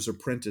Sorcerer's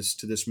Apprentice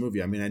to this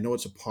movie. I mean, I know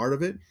it's a part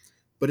of it,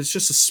 but it's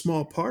just a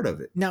small part of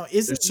it. Now,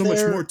 there's so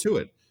much more to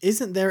it.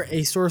 Isn't there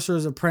a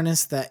Sorcerer's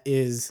Apprentice that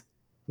is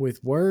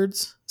with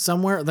words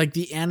somewhere? Like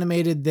the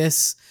animated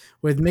this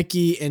with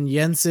Mickey and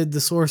Yensid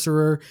the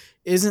Sorcerer.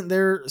 Isn't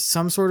there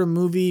some sort of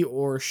movie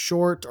or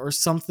short or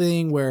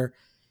something where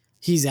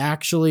he's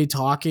actually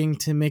talking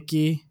to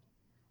Mickey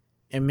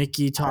and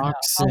Mickey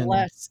talks?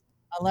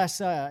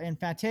 Unless in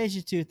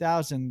Fantasia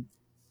 2000,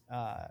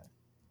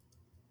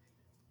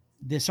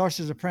 the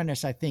Sorcerer's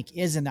Apprentice, I think,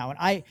 is in that one.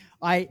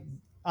 I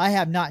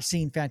have not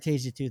seen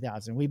Fantasia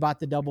 2000. We bought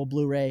the double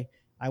Blu-ray.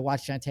 I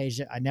watched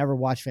Fantasia. I never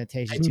watched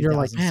Fantasia 2000. You're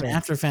like, man,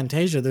 after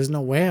Fantasia, there's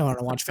no way I want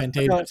to watch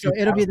Fantasia. So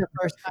it'll be the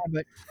first time,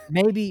 but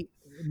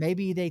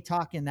maybe they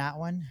talk in that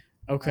one.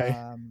 Okay.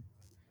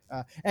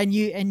 And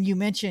you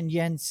mentioned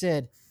Yen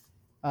Sid.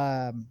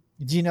 Do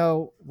you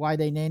know why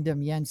they named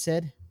him Yen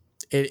Sid?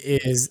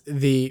 It is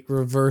the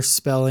reverse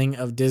spelling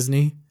of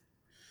Disney.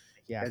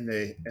 Yeah. And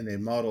they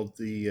modeled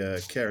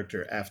the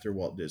character after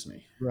Walt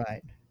Disney.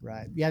 Right.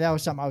 Yeah, that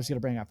was something I was going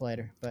to bring up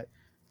later, but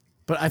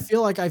I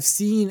feel like I've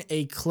seen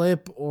a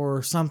clip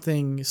or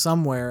something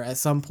somewhere at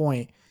some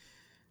point,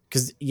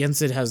 because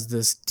Yensid has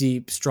this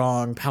deep,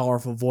 strong,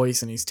 powerful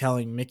voice, and he's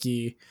telling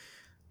Mickey,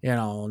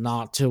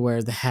 not to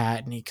wear the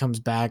hat, and he comes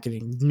back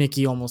and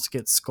Mickey almost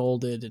gets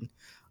scolded, and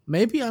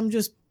maybe I'm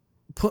just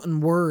putting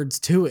words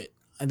to it,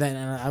 and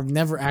I've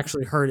never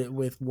actually heard it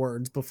with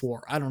words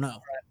before. I don't know.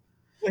 Right.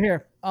 Well,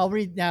 here, I'll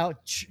read now.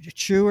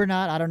 True or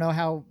not, I don't know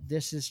how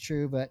this is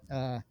true, but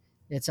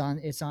it's on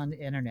the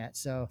internet,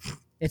 so.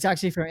 It's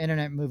actually from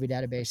Internet Movie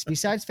Database.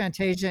 Besides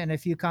Fantasia and a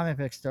few comic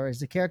book stories,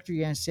 the character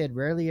Yen Sid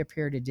rarely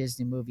appeared in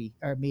Disney movie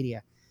or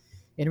media.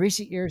 In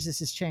recent years, this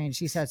has changed.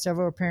 He's had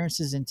several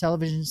appearances in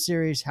television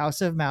series House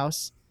of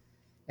Mouse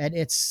and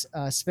its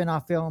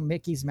spin-off film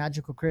Mickey's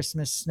Magical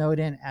Christmas, snowed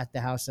in at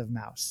the House of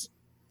Mouse.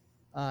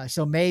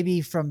 So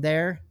maybe from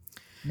there,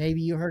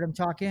 maybe you heard him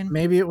talking.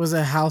 Maybe it was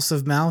a House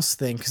of Mouse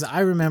thing, because I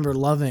remember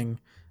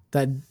loving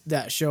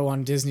that show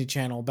on Disney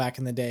Channel back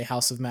in the day,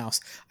 House of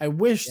Mouse. I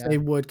wish they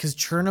would, because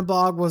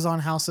Chernabog was on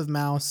House of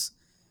Mouse.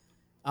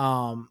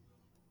 And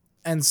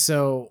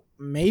so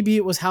maybe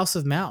it was House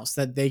of Mouse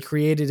that they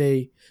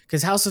created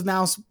because House of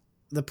Mouse,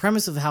 the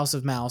premise of the House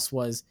of Mouse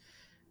was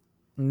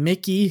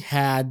Mickey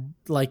had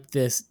like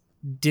this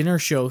dinner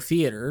show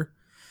theater,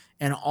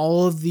 and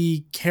all of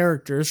the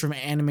characters from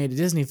animated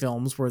Disney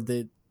films were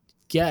the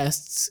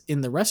guests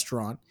in the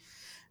restaurant.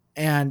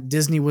 And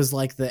Disney was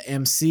like the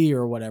MC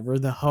or whatever,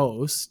 the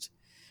host,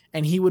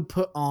 and he would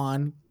put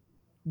on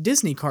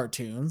Disney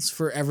cartoons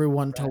for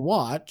everyone to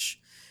watch.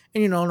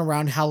 And, and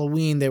around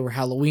Halloween, they were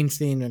Halloween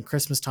themed, and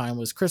Christmas time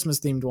was Christmas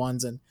themed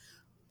ones. And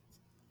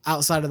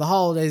outside of the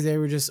holidays, they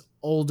were just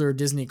older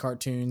Disney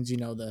cartoons,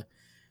 the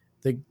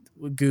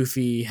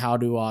goofy, how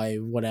do I,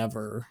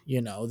 whatever,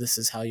 this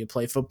is how you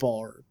play football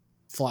or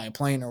fly a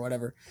plane or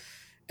whatever.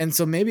 And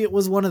so maybe it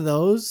was one of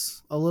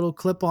those, a little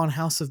clip on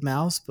House of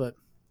Mouse, but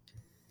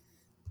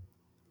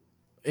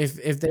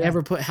if they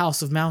ever put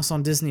House of Mouse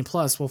on Disney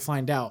Plus, we'll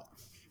find out.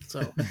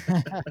 So,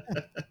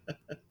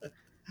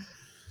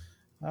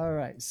 all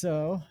right.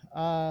 So,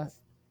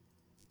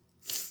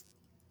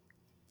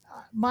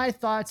 my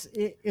thoughts.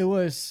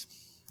 It's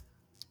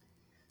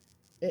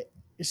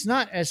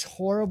not as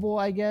horrible,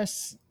 I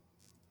guess,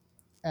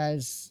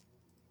 as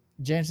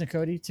James and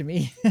Cody to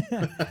me.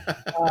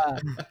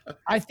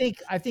 I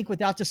think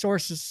without the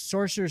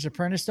Sorcerer's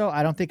Apprentice, though,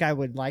 I don't think I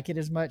would like it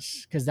as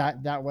much, because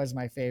that was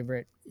my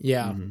favorite.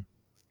 Yeah. Mm-hmm.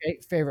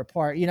 Favorite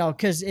part,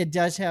 because it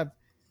does have,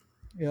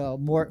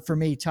 more for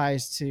me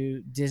ties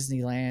to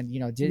Disneyland,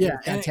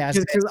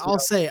 fantastic. Because I'll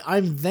say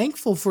I'm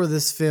thankful for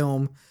this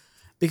film,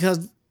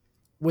 because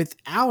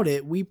without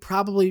it, we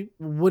probably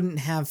wouldn't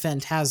have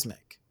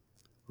Fantasmic.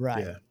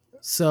 Right. Yeah.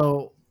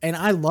 So, and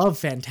I love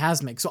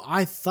Fantasmic. So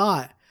I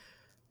thought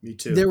me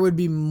too. There would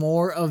be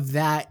more of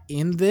that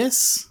in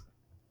this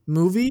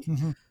movie.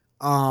 Mm-hmm.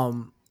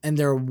 And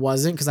there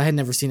wasn't, because I had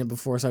never seen it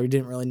before, so I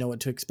didn't really know what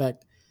to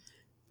expect.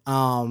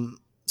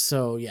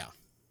 So yeah.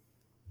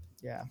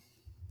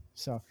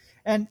 So,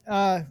 and,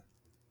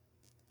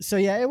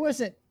 it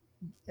wasn't,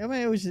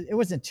 it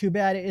wasn't too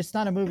bad. It's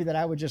not a movie that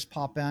I would just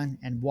pop on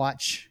and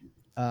watch.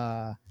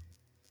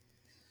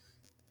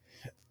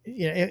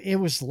 It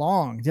was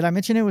long. Did I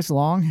mention it was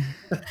long?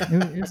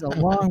 It was a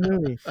long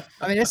movie.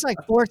 I mean, it's like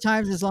 4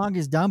 times as long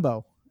as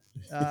Dumbo.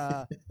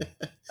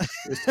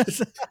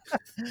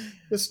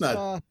 It's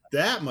not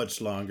that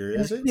much longer,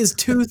 is it? It is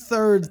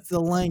 2/3 the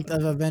length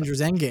of Avengers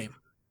Endgame.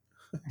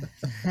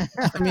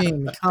 I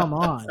mean, come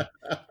on.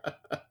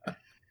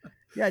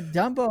 Yeah,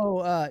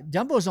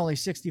 Dumbo's only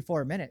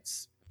 64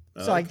 minutes.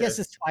 So I guess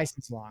it's twice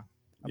as long.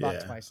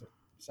 About twice.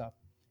 So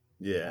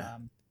yeah.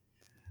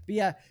 But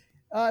yeah,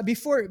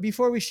 Before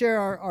we share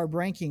our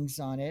rankings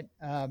on it,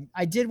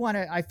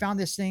 I found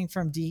this thing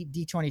from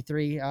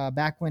D23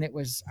 back when it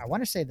was, I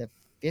want to say the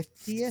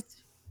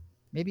 50th,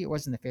 maybe it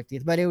wasn't the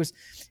 50th, but it was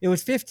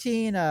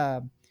 15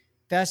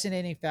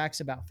 fascinating facts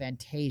about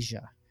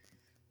Fantasia.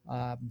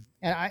 And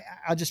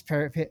I'll just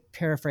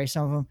paraphrase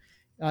some of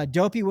them.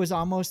 Dopey was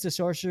almost a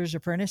sorcerer's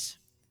apprentice.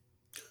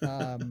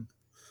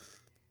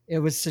 It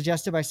was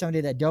suggested by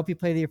somebody that Dopey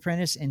play the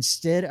apprentice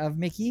instead of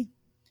Mickey.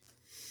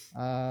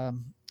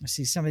 Let's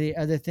see some of the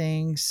other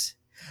things.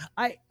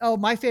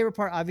 My favorite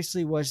part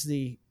obviously was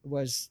the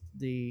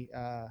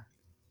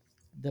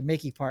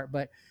Mickey part,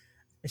 but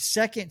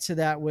second to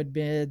that would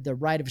be the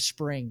Rite of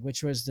Spring,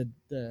 which was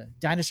the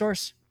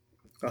dinosaurs.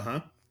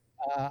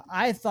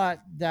 I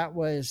thought that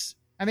was,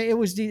 I mean,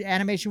 the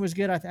animation was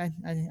good. I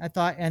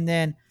thought, and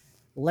then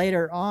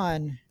later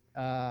on,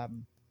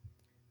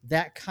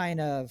 that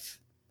kind of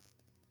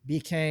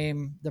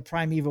became the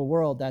primeval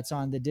world that's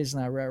on the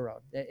Disneyland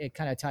Railroad. It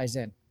kind of ties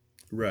in.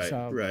 Right.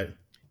 So, right.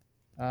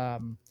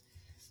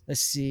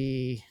 Let's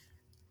see.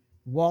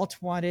 Walt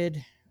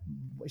wanted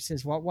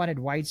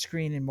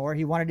widescreen and more.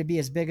 He wanted to be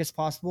as big as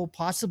possible,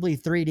 possibly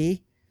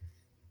 3D.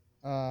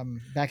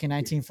 Back in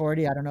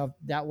 1940, I don't know if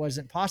that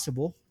wasn't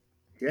possible.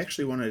 He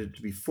actually wanted it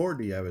to be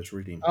 4D. I was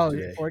reading. Oh,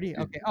 today. 4D.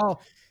 Okay. Oh,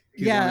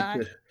 yeah.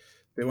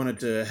 They wanted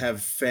to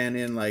have fan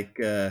in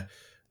like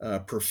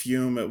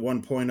perfume at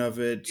one point of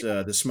it,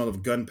 the smell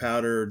of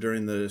gunpowder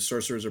during the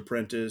Sorcerer's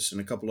Apprentice,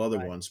 and a couple other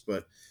ones.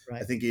 But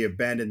I think he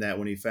abandoned that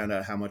when he found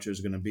out how much it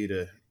was going to be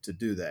to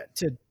do that.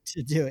 To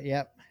do it,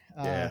 yep.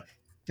 Yeah.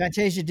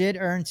 Fantasia did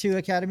earn 2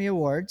 Academy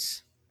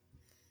Awards.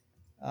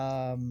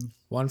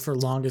 One for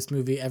longest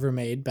movie ever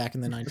made back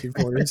in the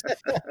 1940s.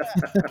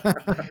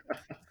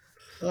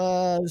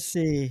 Let's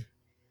see.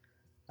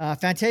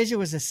 Fantasia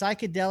was a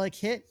psychedelic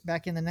hit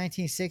back in the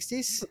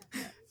 1960s.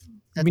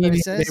 That's Meaning what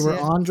it says, they were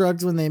on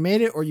drugs when they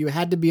made it, or you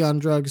had to be on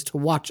drugs to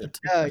watch it?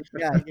 Oh,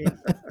 yeah.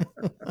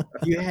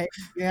 You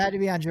had to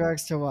be on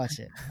drugs to watch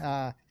it.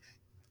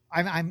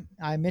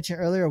 I mentioned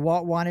earlier,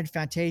 Walt wanted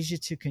Fantasia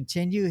to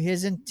continue.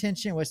 His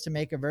intention was to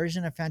make a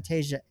version of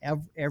Fantasia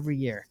every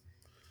year.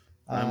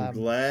 I'm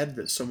glad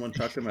that someone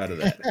talked him out of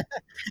that.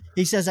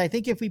 He says, I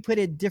think if we put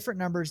in different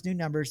numbers, new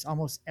numbers,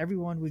 almost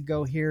everyone would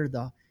go hear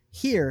the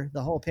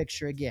whole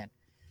picture again.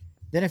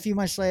 Then a few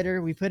months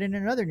later, we put in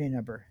another new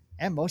number,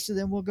 and most of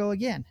them will go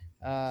again.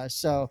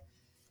 So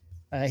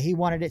he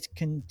wanted it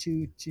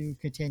to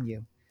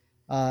continue.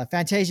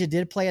 Fantasia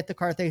did play at the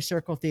Carthay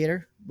Circle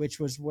Theater, which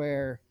was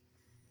where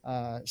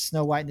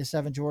Snow White and the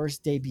Seven Dwarfs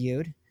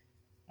debuted.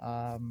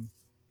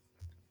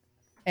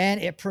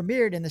 And it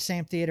premiered in the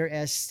same theater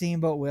as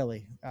Steamboat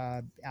Willie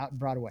out in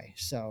Broadway.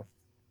 So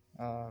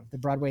the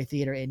Broadway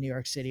Theater in New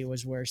York City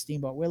was where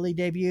Steamboat Willie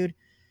debuted.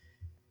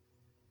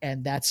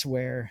 And that's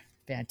where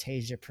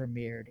Fantasia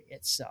premiered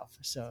itself.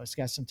 So it's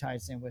got some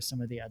ties in with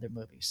some of the other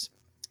movies.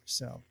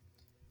 So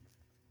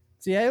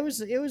yeah, it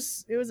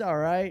was all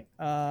right.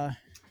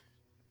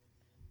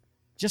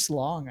 Just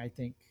long, I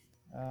think.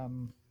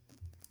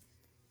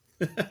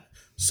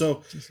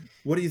 So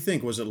what do you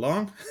think? Was it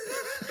long?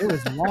 It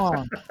was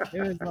long.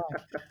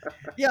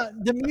 Yeah,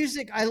 the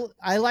music.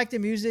 I like the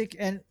music,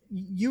 and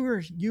you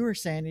were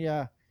saying,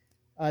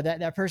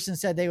 that person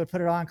said they would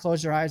put it on,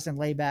 close their eyes, and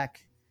lay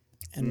back,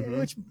 and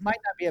which might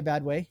not be a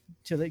bad way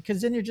to,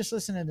 because then you're just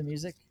listening to the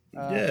music.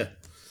 Yeah.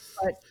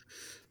 But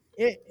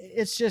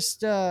it's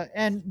just,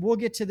 and we'll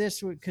get to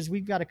this because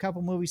we've got a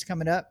couple movies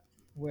coming up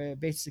where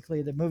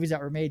basically the movies that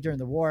were made during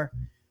the war,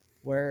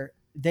 where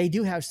they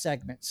do have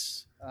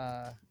segments.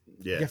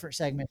 Different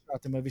segments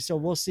throughout the movie. So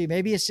we'll see.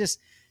 Maybe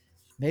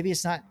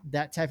it's not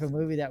that type of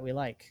movie that we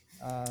like.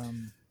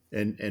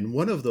 And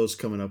one of those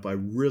coming up, I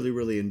really,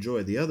 really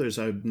enjoy. The others,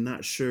 I'm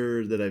not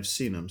sure that I've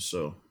seen them.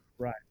 So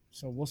right.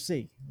 So we'll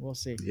see.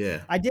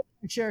 Yeah. I did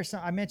share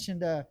some. I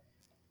mentioned,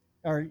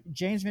 or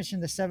James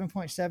mentioned the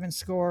 7.7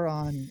 score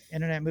on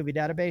Internet Movie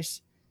Database.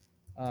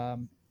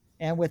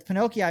 And with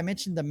Pinocchio, I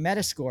mentioned the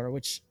Metascore,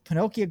 which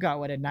Pinocchio got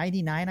a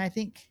 99, I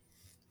think.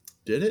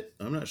 Did it?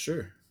 I'm not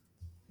sure.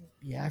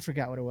 Yeah, I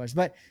forgot what it was,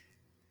 but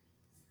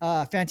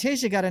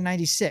Fantasia got a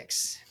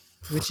 96,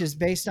 which is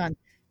based on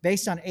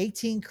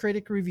 18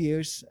 critic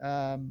reviews.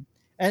 And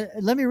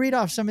let me read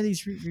off some of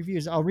these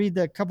reviews. I'll read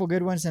the couple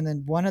good ones and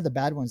then one of the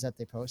bad ones that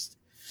they post.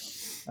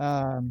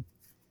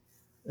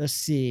 Let's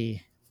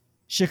see.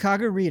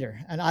 Chicago Reader,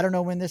 and I don't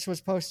know when this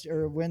was posted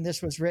or when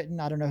this was written.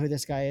 I don't know who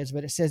this guy is,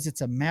 but it says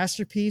it's a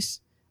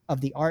masterpiece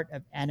of the art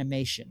of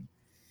animation.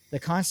 The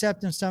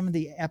concept in some of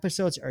the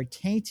episodes are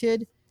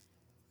tainted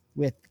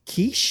with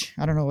quiche.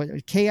 I don't know what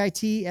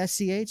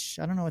Kitsch.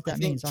 I don't know what that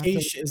means.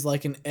 Quiche is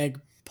like an egg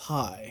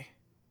pie.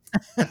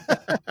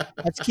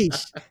 That's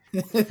quiche.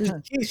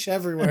 There's quiche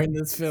everywhere in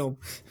this film.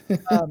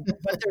 But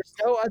there's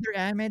no other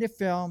animated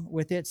film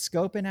with its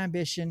scope and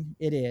ambition.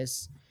 It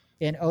is,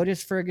 in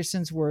Otis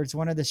Ferguson's words,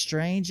 one of the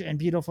strange and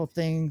beautiful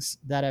things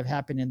that have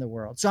happened in the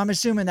world. So I'm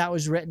assuming that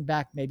was written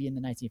back maybe in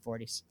the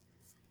 1940s.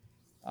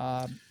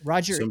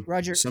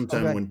 Roger.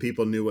 Sometime when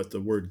people knew what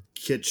the word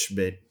kitsch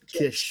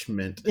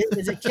meant.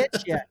 Is it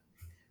kitsch yet?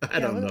 I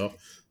don't know.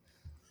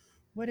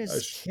 What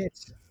is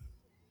KIT?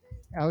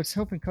 I was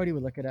hoping Cody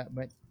would look it up,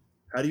 but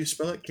How do you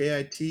spell it?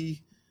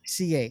 KITSCH?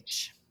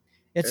 CH.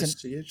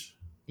 It's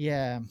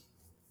yeah.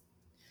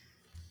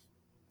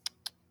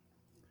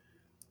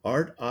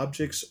 Art,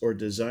 objects, or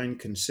design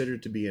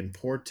considered to be in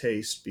poor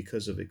taste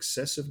because of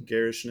excessive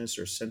garishness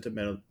or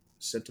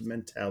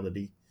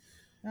sentimentality,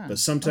 but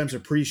sometimes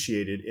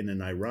appreciated in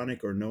an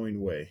ironic or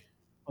knowing way.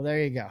 Well,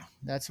 there you go.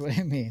 That's what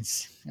it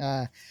means.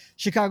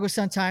 Chicago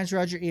Sun-Times,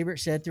 Roger Ebert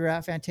said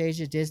throughout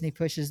Fantasia, Disney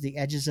pushes the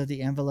edges of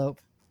the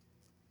envelope.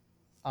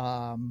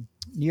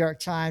 New York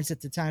Times at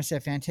the time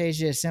said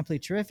Fantasia is simply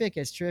terrific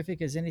as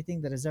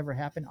anything that has ever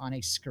happened on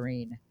a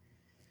screen.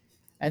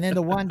 And then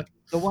the one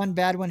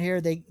bad one here,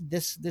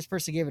 this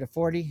person gave it a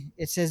 40.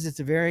 It says it's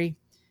a very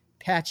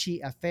patchy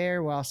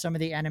affair. While some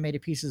of the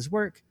animated pieces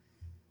work,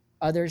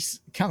 others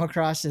come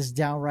across as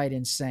downright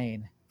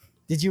insane.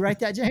 Did you write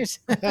that, James?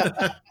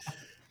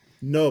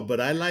 No, but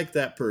I like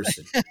that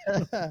person.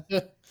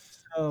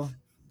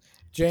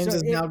 James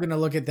is now going to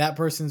look at that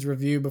person's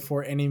review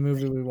before any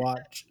movie we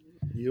watch.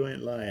 You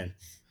ain't lying.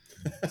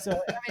 So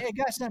I mean, it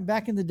got something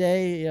back in the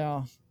day,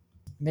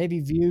 maybe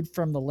viewed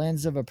from the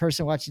lens of a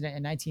person watching it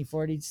in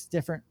 1940. It's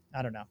different.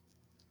 I don't know.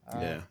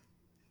 Yeah.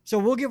 So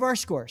we'll give our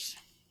scores.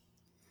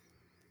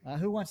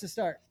 Who wants to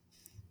start?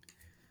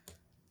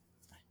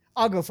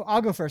 I'll go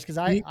first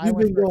because you've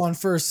been going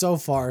first so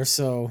far.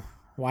 So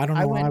I don't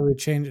know why I would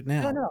change it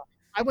now. No,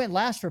 I went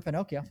last for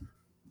Pinocchio.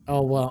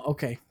 Oh well,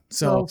 okay.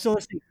 So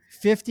let's see.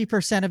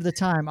 50% of the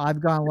time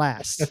I've gone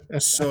last.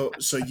 So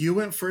you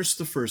went first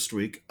the first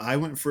week. I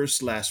went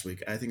first last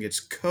week. I think it's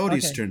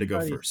Cody's turn to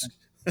go first.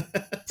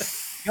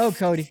 Go,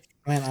 Cody.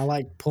 Man, I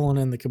like pulling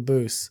in the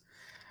caboose.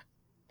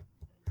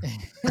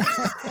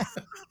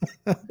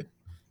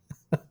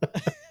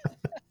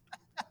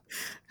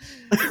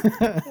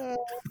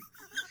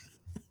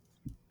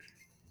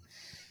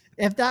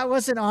 If that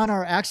wasn't on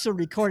our actual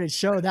recorded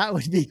show, that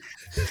would be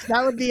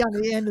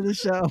on the end of the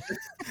show.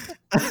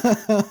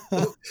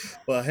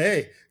 Well,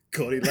 hey,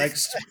 Cody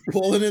likes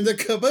pulling in the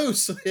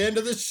caboose at the end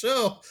of the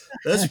show.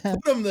 Let's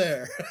put him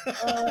there.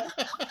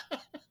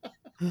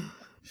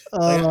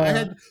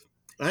 I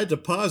had to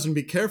pause and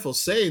be careful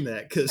saying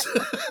that because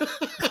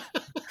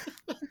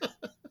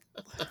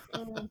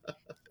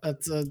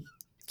that's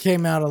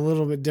came out a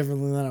little bit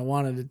differently than I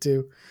wanted it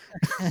to.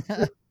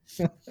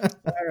 All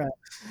right.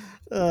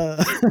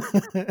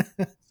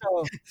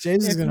 So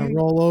James is going to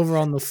roll over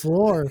on the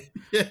floor.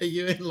 Yeah,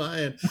 you ain't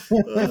lying.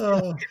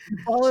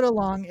 Followed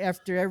along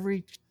after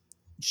every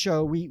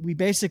show. We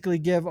basically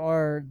give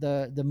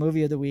the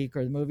movie of the week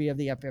or the movie of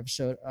the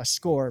episode a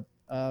score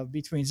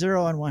between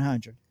 0 and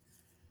 100.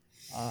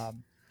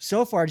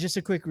 So far, just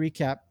a quick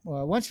recap.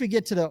 Once we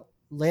get to the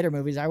later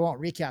movies, I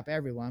won't recap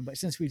everyone, but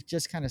since we've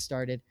just kind of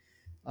started,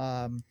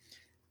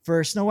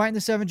 for Snow White and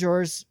the Seven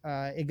Dwarfs,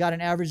 it got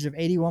an average of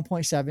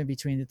 81.7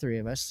 between the three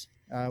of us,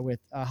 with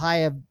a high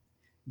of,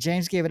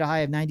 James gave it a high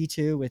of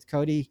 92 with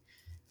Cody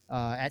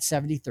at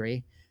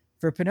 73.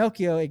 For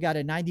Pinocchio, it got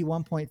a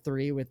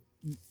 91.3 with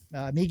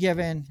me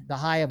giving the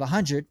high of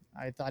 100.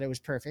 I thought it was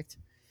perfect.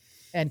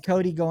 And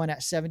Cody going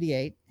at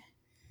 78.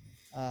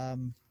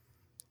 And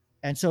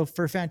so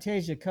for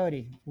Fantasia,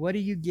 Cody, what are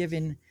you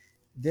giving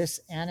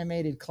this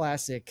animated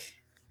classic?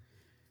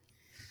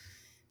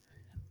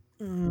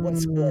 What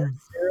score? 0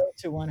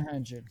 to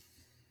 100.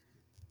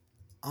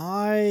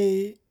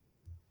 I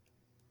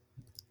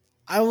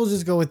will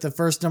just go with the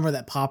first number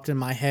that popped in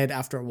my head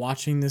after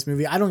watching this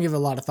movie. I don't give a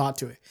lot of thought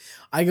to it.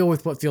 I go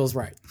with what feels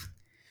right.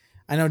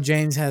 I know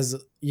James has, a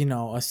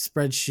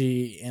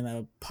spreadsheet and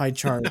a pie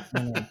chart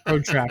and a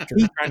protractor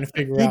trying to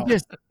figure out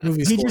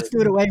movie scores.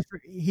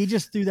 He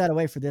just threw that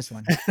away for this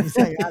one. He's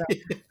like,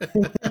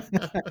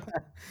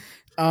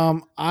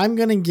 I'm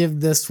going to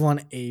give this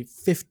one a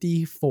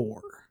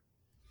 54.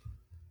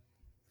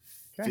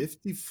 Okay.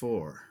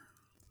 54.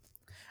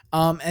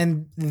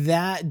 And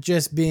that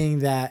just being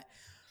that,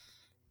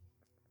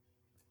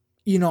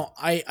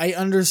 I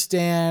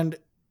understand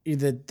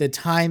the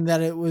time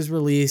that it was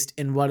released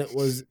and what it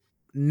was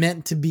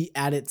meant to be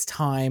at its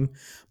time.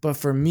 But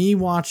for me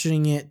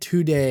watching it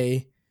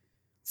today,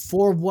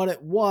 for what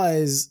it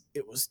was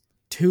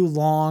too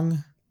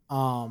long.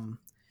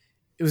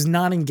 It was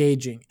not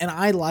engaging. And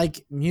I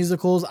like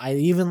musicals. I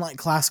even like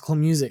classical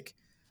music.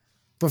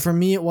 But for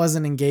me, it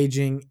wasn't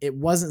engaging. It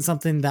wasn't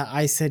something that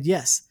I said,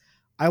 yes,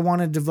 I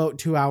want to devote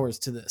 2 hours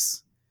to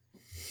this.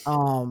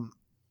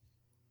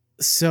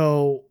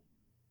 So,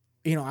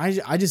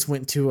 I just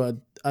went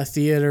to a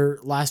theater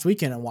last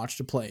weekend and watched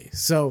a play.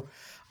 So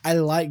I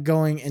like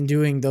going and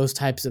doing those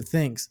types of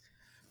things.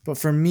 But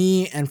for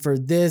me and for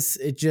this,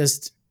 it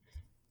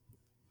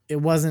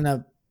wasn't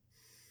a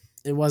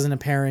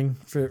pairing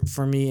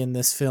for me in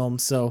this film.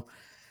 So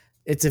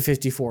it's a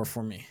 54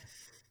 for me.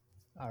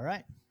 All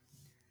right.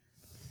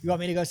 You want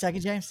me to go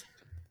second, James?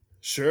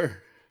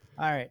 Sure.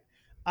 All right.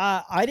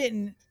 I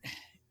didn't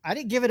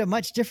give it a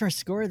much different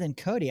score than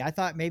Cody. I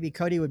thought maybe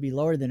Cody would be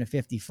lower than a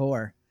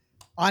 54.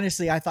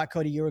 Honestly, I thought,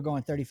 Cody, you were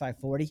going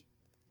 35-40.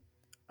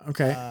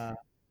 Okay.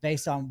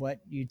 Based on what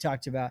you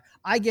talked about.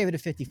 I gave it a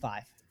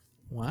 55.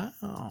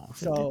 Wow.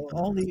 So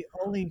only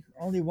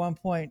 1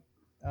 point.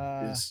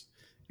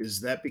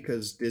 Is that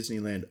because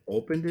Disneyland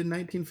opened in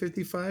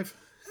 1955?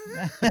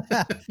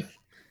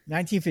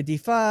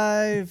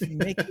 1955,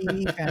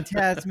 Mickey,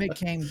 Fantasmic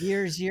came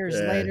years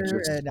later,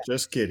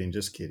 just kidding.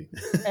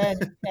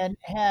 and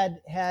had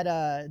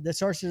the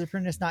Sorcerer's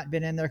Apprentice not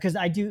been in there, because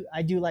I do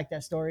like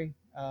that story,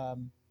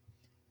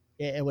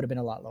 it would have been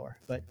a lot lower.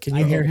 But Can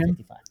you hear him?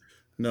 55.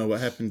 No, what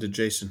happened to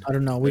Jason? I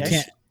don't know.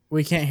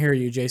 We can't hear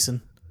you,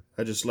 Jason.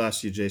 I just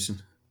lost you,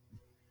 Jason.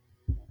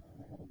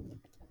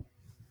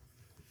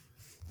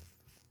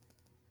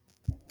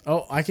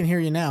 Oh, I can hear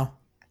you now.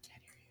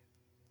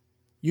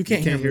 You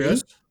can't hear me?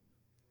 us?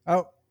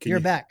 Oh, you're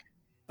back.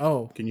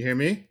 Oh, Can you hear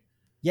me?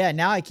 Yeah,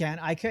 now I can.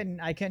 I couldn't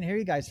hear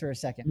you guys for a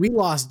second. we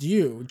lost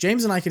you.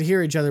 James and I could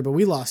hear each other, but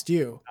we lost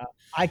you.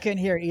 I couldn't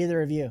hear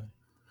either of you.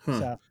 Huh.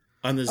 So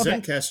On the Okay.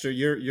 Zencaster,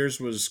 yours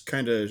was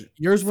kind of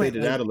Yours went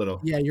faded out a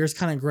little. Yeah, yours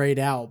kind of grayed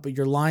out, but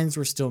your lines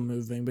were still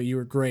moving, but you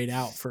were grayed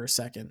out for a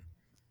second.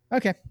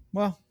 okay,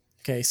 well,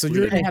 Okay, so We're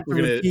you're gonna, gonna have to we're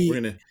gonna, repeat.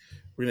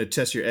 we're gonna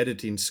test your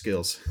editing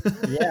skills.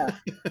 yeah.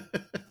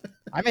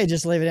 I may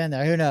just leave it in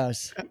there. Who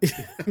knows?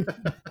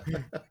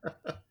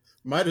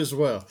 Might as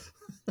well.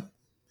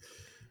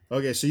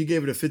 Okay, so you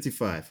gave it a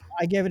 55.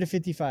 I gave it a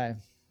 55.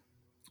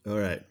 All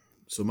right.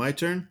 So my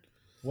turn.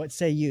 What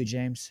say you,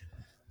 James?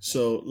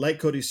 So, like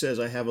Cody says,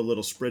 I have a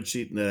little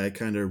spreadsheet that I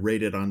kind of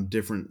rated on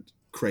different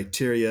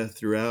criteria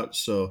throughout.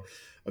 So,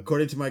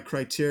 according to my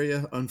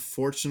criteria,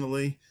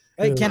 unfortunately,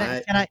 Wait, can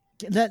I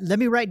let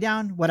me write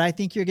down what I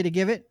think you're going to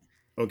give it,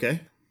 okay,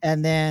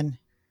 and then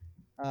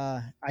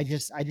I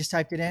just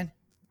typed it in,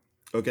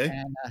 okay,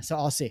 and so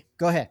I'll see.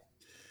 Go ahead.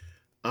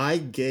 I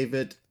gave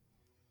it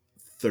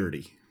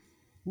 30.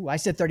 Ooh, I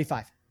said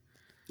 35,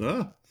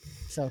 Oh,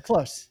 so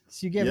close.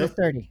 So you gave it a Yep.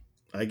 30.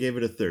 I gave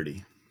it a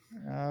 30.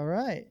 All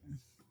right.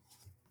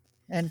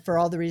 And for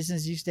all the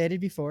reasons you stated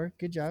before,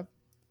 good job.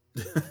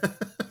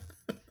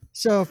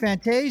 So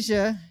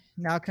Fantasia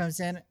now comes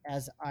in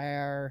as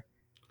our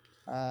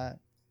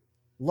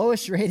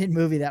lowest rated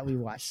movie that we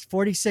watched,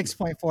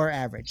 46.4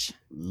 average.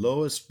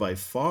 Lowest by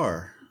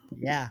far.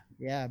 Yeah,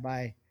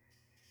 by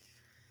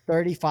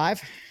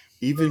 35,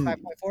 Even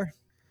 35.4.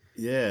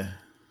 yeah.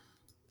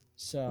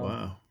 So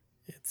Wow.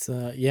 It's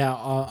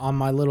on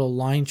my little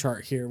line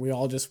chart here, we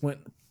all just went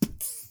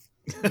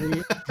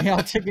we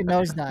all took a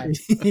nosedive.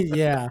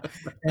 yeah,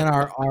 and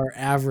our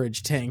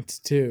average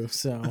tanked too.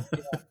 So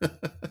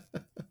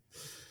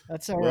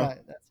That's all Well, right.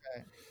 That's all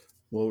right.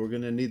 Well, we're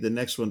gonna need the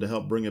next one to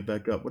help bring it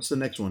back up. What's the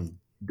next one?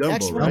 Dumbo,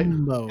 Next one. right?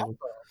 Dumbo.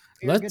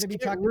 We're Let's gonna be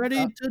get talking ready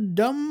about- to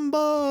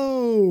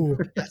Dumbo.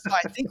 So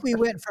I think we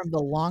went from the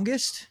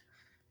longest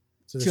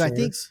So the to I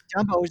think shorts.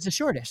 Dumbo is the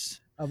shortest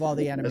of all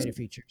the animated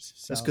features.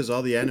 So That's because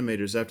all the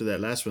animators after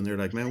that last one, they're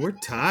like, "Man, we're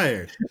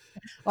tired."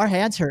 our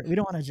hands hurt. We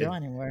don't want to draw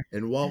anymore.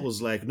 And Walt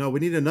was like, "No, we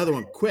need another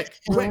one, quick,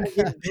 We're quick." only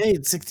getting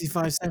paid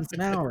 65 cents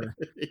an hour.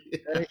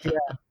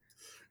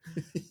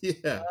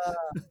 Yeah.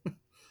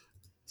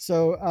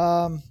 So,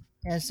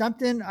 and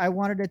something I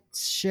wanted to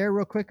share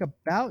real quick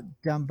about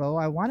Dumbo.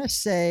 I want to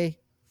say,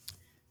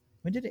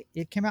 when did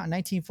it came out in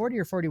 1940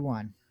 or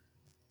 41?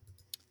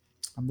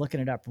 I'm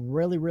looking it up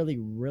really, really,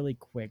 really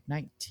quick.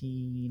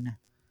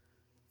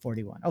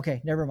 1941.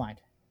 Okay, never mind.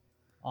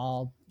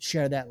 I'll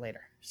share that later.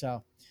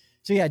 So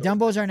yeah,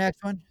 Dumbo's our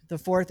next one, the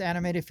fourth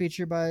animated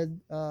feature by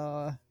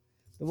the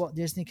Walt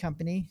Disney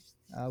Company,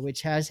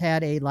 which has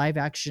had a live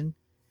action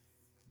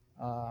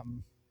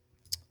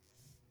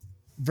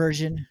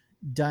version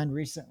done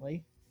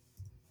recently.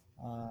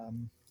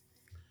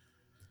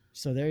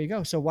 So there you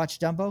go. So watch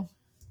Dumbo,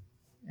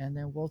 and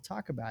then we'll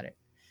talk about it.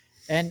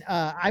 And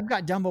I've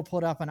got Dumbo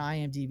pulled up on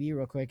IMDb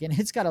real quick, and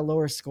it's got a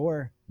lower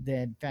score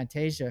than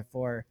Fantasia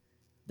for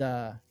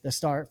the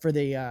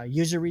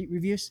user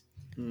reviews.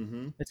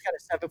 Mm-hmm. It's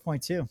got a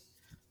 7.2.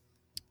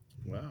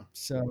 Wow.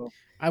 So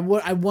I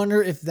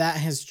wonder if that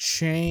has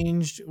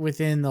changed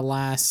within the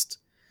last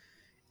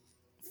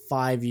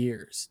 5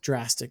 years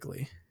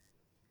drastically.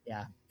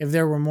 yeah, If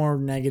there were more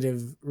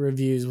negative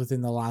reviews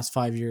within the last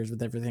 5 years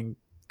with everything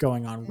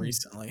going on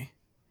recently.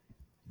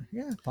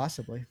 yeah,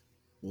 possibly.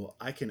 Well,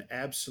 I can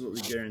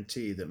absolutely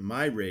guarantee that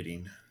my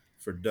rating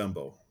for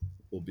Dumbo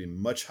will be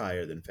much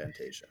higher than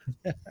Fantasia.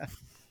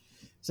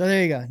 So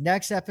there you go.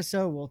 Next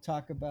episode, we'll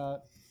talk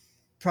about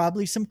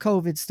probably some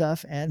COVID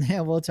stuff, and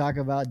then we'll talk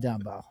about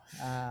Dumbo.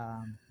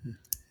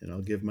 And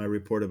I'll give my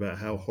report about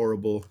how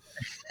horrible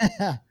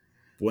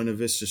Buena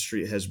Vista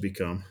Street has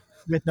become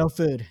With no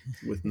food.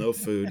 with no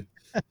food.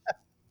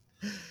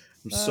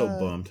 I'm so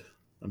bummed.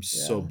 I'm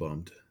so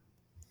bummed.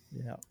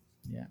 Yeah.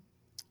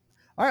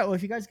 All right. Well,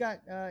 if you guys got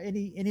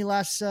any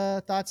last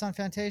thoughts on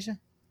Fantasia,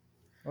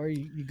 or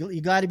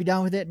you glad to be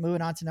done with it and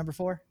moving on to number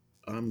 4?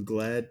 I'm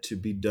glad to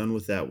be done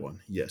with that one.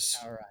 Yes.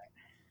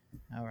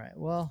 All right.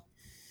 Well,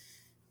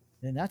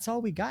 then that's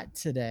all we got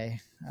today.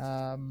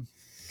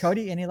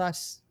 Cody, any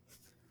last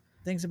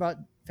things about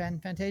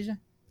Fantasia?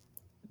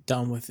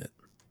 Done with it.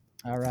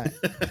 All right.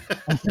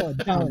 Done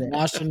with I'm it.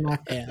 washing my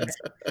hands.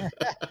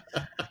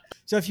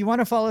 So if you want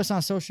to follow us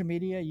on social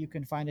media, you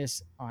can find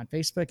us on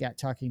Facebook at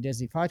Talking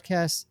Disney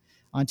Podcast,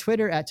 on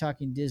Twitter at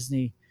Talking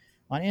Disney,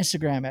 on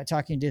Instagram at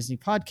Talking Disney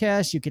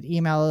Podcast. You can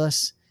email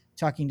us,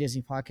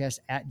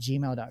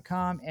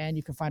 talkingdisneypodcast@gmail.com, and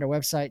you can find our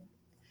website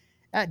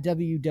at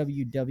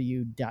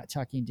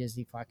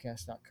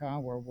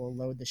www.talkingdisneypodcast.com, where we'll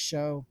load the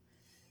show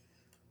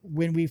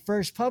when we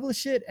first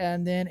publish it,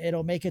 and then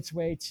it'll make its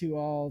way to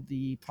all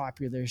the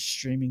popular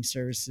streaming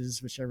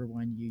services, whichever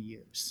one you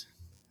use.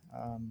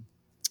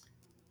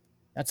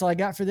 That's all I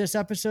got for this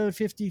episode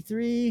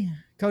 53.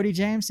 Cody,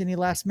 James, any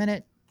last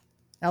minute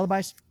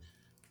alibis?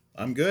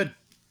 I'm good.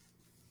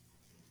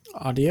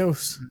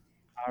 Adios.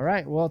 All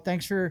right. Well,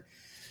 thanks for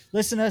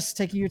listening to us,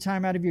 taking your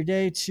time out of your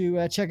day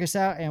to check us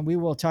out, and we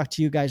will talk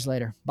to you guys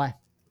later. Bye.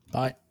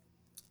 Bye.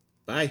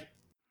 Bye.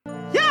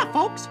 Yeah,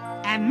 folks,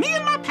 and me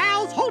and my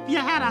pals hope you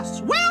had a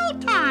swell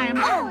time.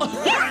 Yeah.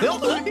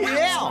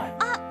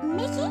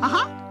 Mickey?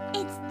 Uh-huh.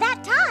 It's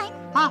that time.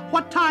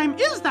 What time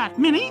is that,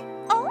 Minnie?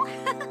 Oh,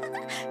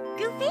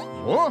 Goofy?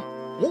 Huh?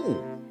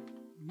 Oh.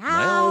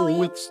 Now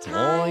it's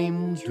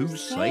time to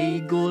say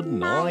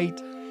goodnight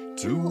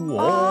to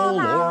all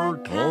our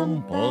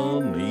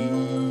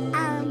company.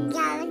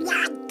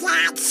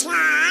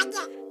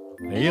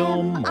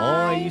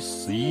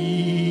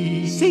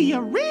 M-I-C. See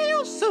you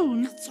real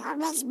soon. It's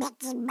always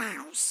Mickey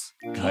Mouse.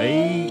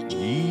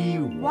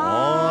 K-E-Y.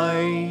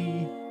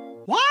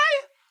 Why?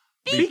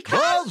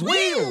 Because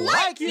we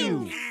like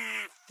you.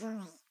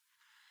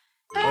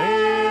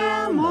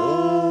 M-O-U-S-E.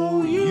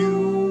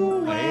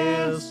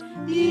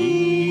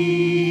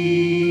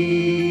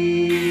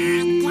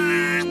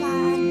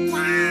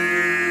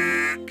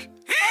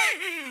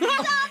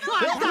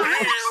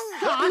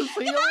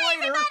 See you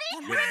later.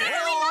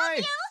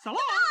 Goodbye. So long.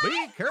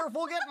 Be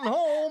careful getting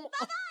home.